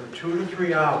for 2 to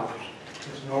 3 hours,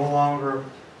 it's no longer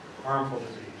harmful to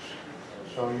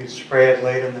bees. So you spray it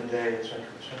late in the day, etc.,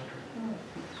 etc.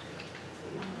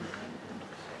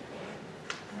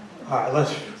 All right,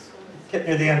 let's get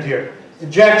near the end here.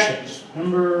 Injections.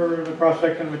 Remember the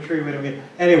cross-section of a tree? Wait a minute.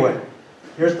 Anyway,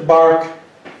 here's the bark.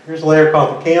 Here's a layer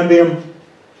called the cambium.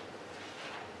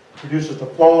 Produces the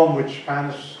phloem, which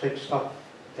kind of takes stuff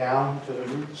down to the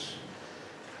roots.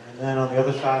 And then on the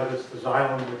other side of it is the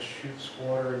xylem, which shoots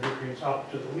water and nutrients up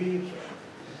to the leaves.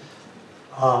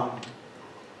 When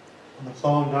the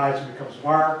phloem dies, it becomes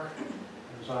bark. When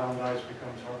the xylem dies, it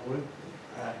becomes hardwood.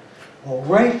 Well,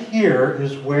 right here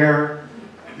is where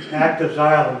the active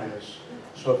xylem is.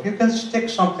 So if you can stick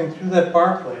something through that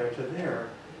bark layer to there,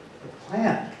 the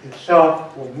plant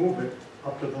itself will move it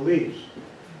up to the leaves.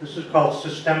 This is called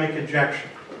systemic injection.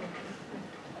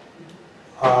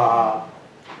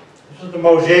 This is the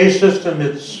Mosier system.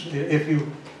 It's, if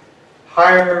you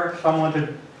hire someone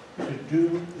to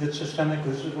do it systemically,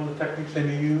 this is one of the techniques they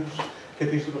may use.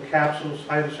 Get these little capsules,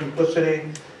 high simplicity.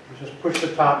 You just push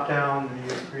the top down and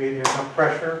you create enough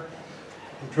pressure.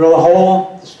 You drill a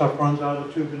hole, the stuff runs out of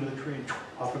the tube into the tree, and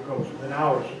off it goes. Within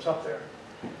hours, it's up there.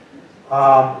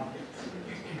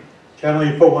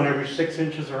 Generally, you put one every 6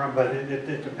 inches around, but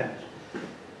it depends.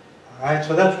 All right,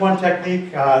 so that's one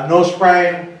technique. No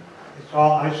spraying. It's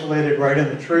all isolated right in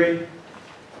the tree.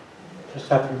 Just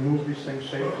have to remove these things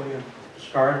safely and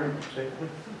discard them safely.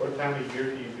 What time of year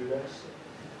do you do that?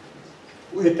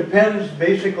 It depends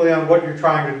basically on what you're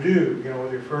trying to do, you know,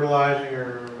 whether you're fertilizing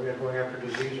or going after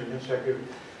disease or insect.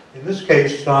 In this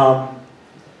case,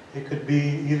 it could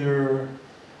be either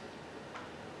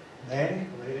May,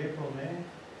 late April,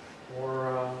 May,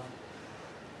 or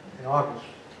in August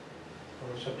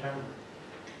or September.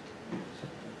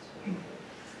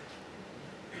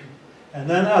 And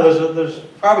then there's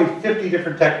probably 50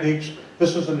 different techniques.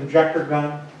 This is an injector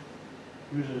gun.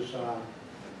 Uses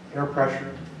air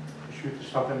pressure to shoot the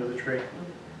stuff into the tree.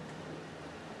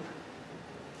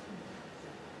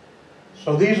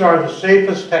 So these are the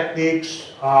safest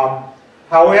techniques.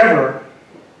 However,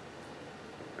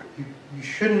 you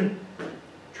shouldn't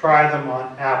try them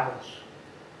on apples,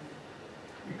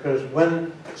 because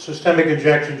when systemic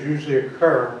injections usually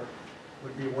occur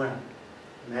would be when?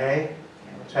 May.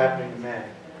 What's happening in May?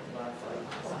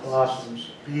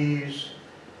 Blossoms. Bees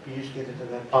get into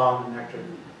that pollen nectar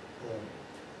bloom.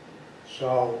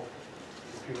 So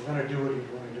if you're going to do it, you're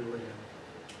going to do it in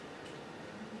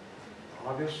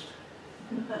August.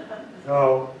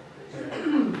 So,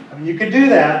 I mean, you can do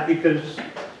that because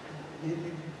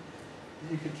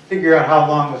you can figure out how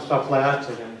long the stuff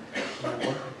lasted and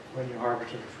when you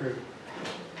harvested the fruit.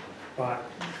 But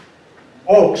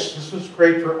oaks, this is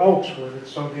great for oaks where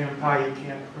it's so damn high you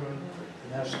can't prune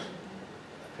the nest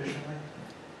efficiently.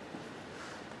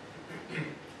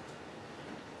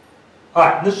 All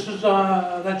right, this is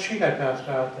that sheet I passed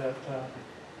out that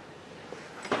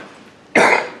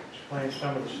explains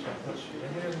some of the stuff. Let's see. Did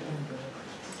I get everything done?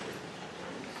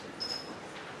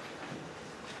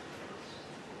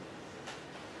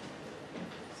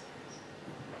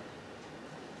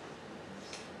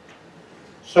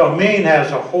 So Maine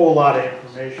has a whole lot of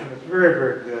information. It's very,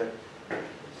 very good.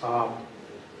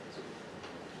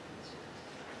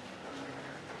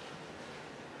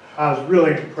 I was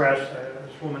really impressed.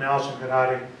 This woman, Allison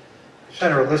Gennady, I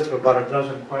sent her a list of about a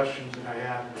dozen questions that I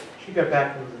had. She got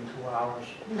back to me within 2 hours.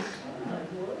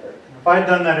 If I'd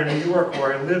done that in New York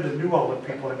where I lived and knew all the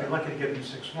people, I'd be lucky to get them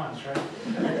 6 months, right?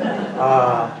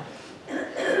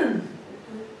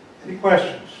 Any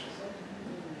questions?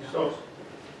 So,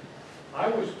 I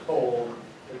was told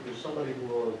that there's somebody who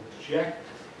will inject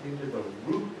into the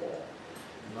root ball,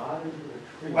 not into the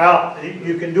tree. Well,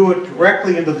 you can do it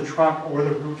directly into the trunk or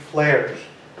the root flares,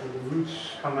 where the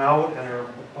roots come out and are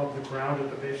above the ground at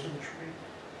the base of the tree.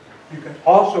 You can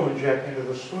also inject into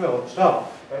the soil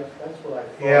itself. That's what I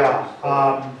thought.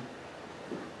 Yeah.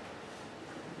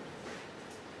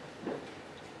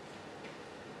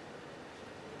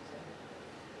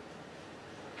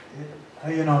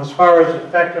 You know, as far as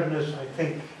effectiveness, I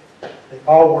think they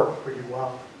all work pretty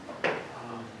well.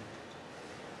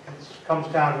 It comes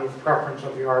down to the preference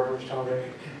of the arborist,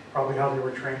 probably how they were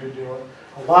trained to do it.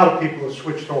 A lot of people have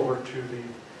switched over to the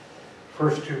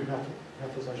first two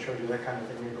methods I showed you, that kind of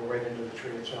thing, where you go right into the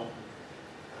tree itself.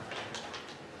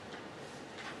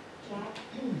 Jack,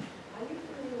 are you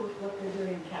familiar with what they're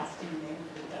doing in casting there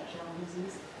for the Dutch elm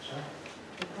disease? Sure.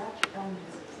 The Dutch elm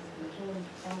disease has been killing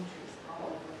elm trees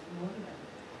all over New England.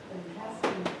 And in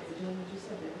casting, they're doing what you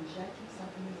said, they're injecting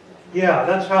something into the tree. Yeah,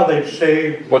 that's how they've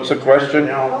saved. What's the question?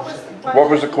 What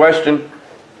was the question?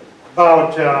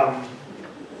 About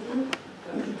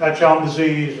Dutch elm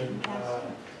disease and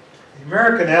the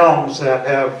American elms that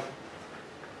have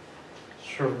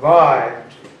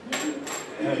survived,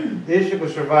 basically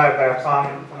survived by a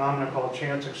phenomenon called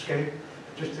chance escape.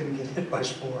 Just didn't get hit by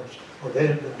spores, or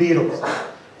the beetle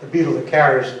that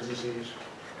carries the disease.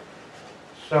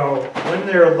 So when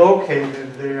they're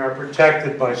located, they are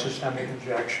protected by systemic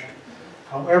injection.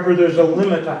 However, there's a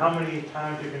limit to how many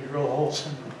times you can drill holes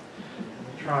in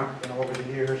the trunk, you know, over the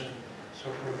years and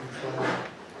so forth and so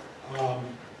on.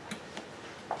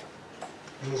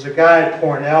 There was a guy at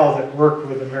Cornell that worked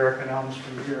with American elms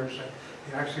for years.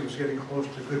 He actually was getting close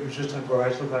to good resistant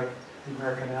varieties, looked like the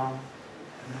American elm.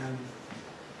 And then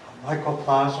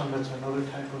mycoplasma, that's another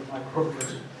type of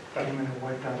microorganism, came in and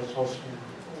wiped out his whole skin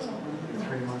in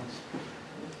 3 months.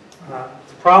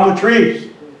 The problem with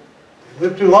trees, they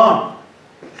live too long.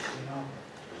 You know?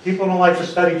 People don't like to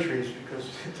study trees because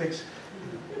it takes,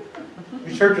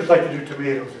 researchers like to do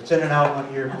tomatoes. It's in and out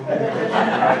 1 year.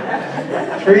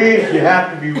 Trees, you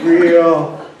have to be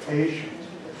real patient.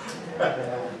 And,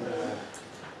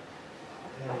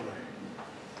 anyway.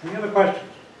 Any other questions?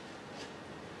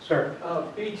 Sir?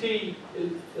 BT,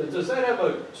 does that have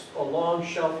a long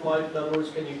shelf life? In other words,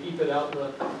 can you keep it out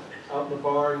in the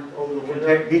barn over the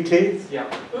winter? BT? Yeah.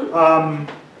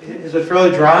 Is it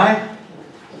fairly dry?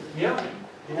 Yeah.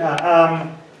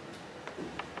 Yeah.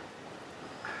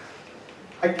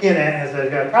 I can't answer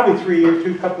that. Probably 3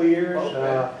 years, couple of years.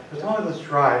 Okay. As long as it's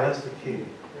dry, that's the key.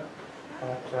 Yeah.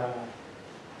 But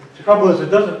the trouble is,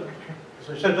 it doesn't. As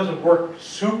I said, it doesn't work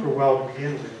super well to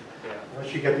begin with,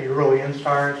 unless you get the early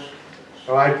instars.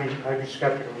 So I'd be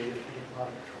skeptical if you get a lot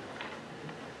of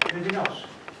trouble. Anything else?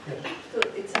 Yes. So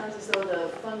it sounds as though the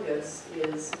fungus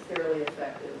is fairly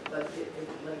effective, but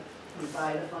like you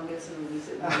buy the fungus and release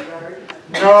it in the yard?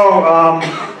 No,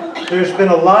 there's been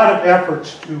a lot of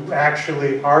efforts to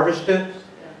actually harvest it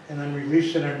and then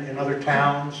release it in other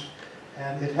towns,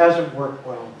 and it hasn't worked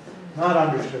well. Not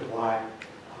understood why.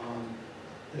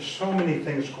 There's so many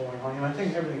things going on, and I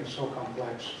think everything is so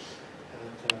complex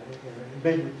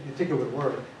that you think it would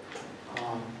work.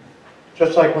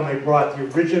 Just like when they brought the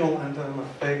original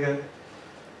Entomophaga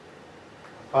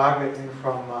in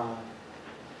from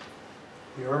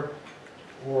Europe,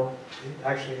 or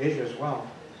actually Asia as well.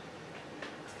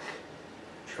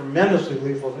 Tremendously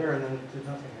lethal there, and then it did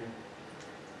nothing here.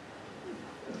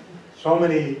 So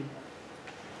many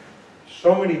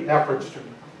efforts to.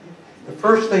 The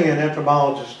first thing an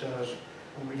entomologist does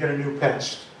when we get a new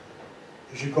pest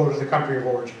is you go to the country of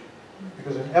origin,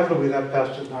 because inevitably that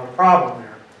pest is not a problem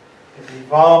there. If it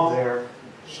evolved there,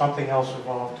 something else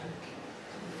evolved to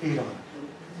feed on it,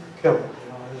 kill it.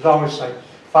 There's always like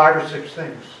 5 or 6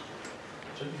 things.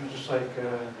 So, just like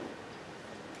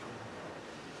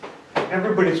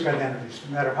everybody's got enemies,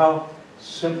 no matter how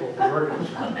simple the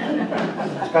organism is.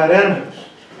 It's got enemies.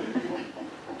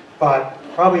 But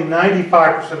probably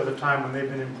 95% of the time when they've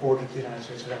been imported to the United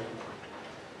States, it hasn't worked.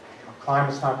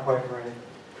 Climate's not quite right,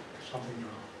 something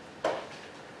wrong.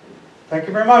 Thank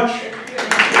you very much.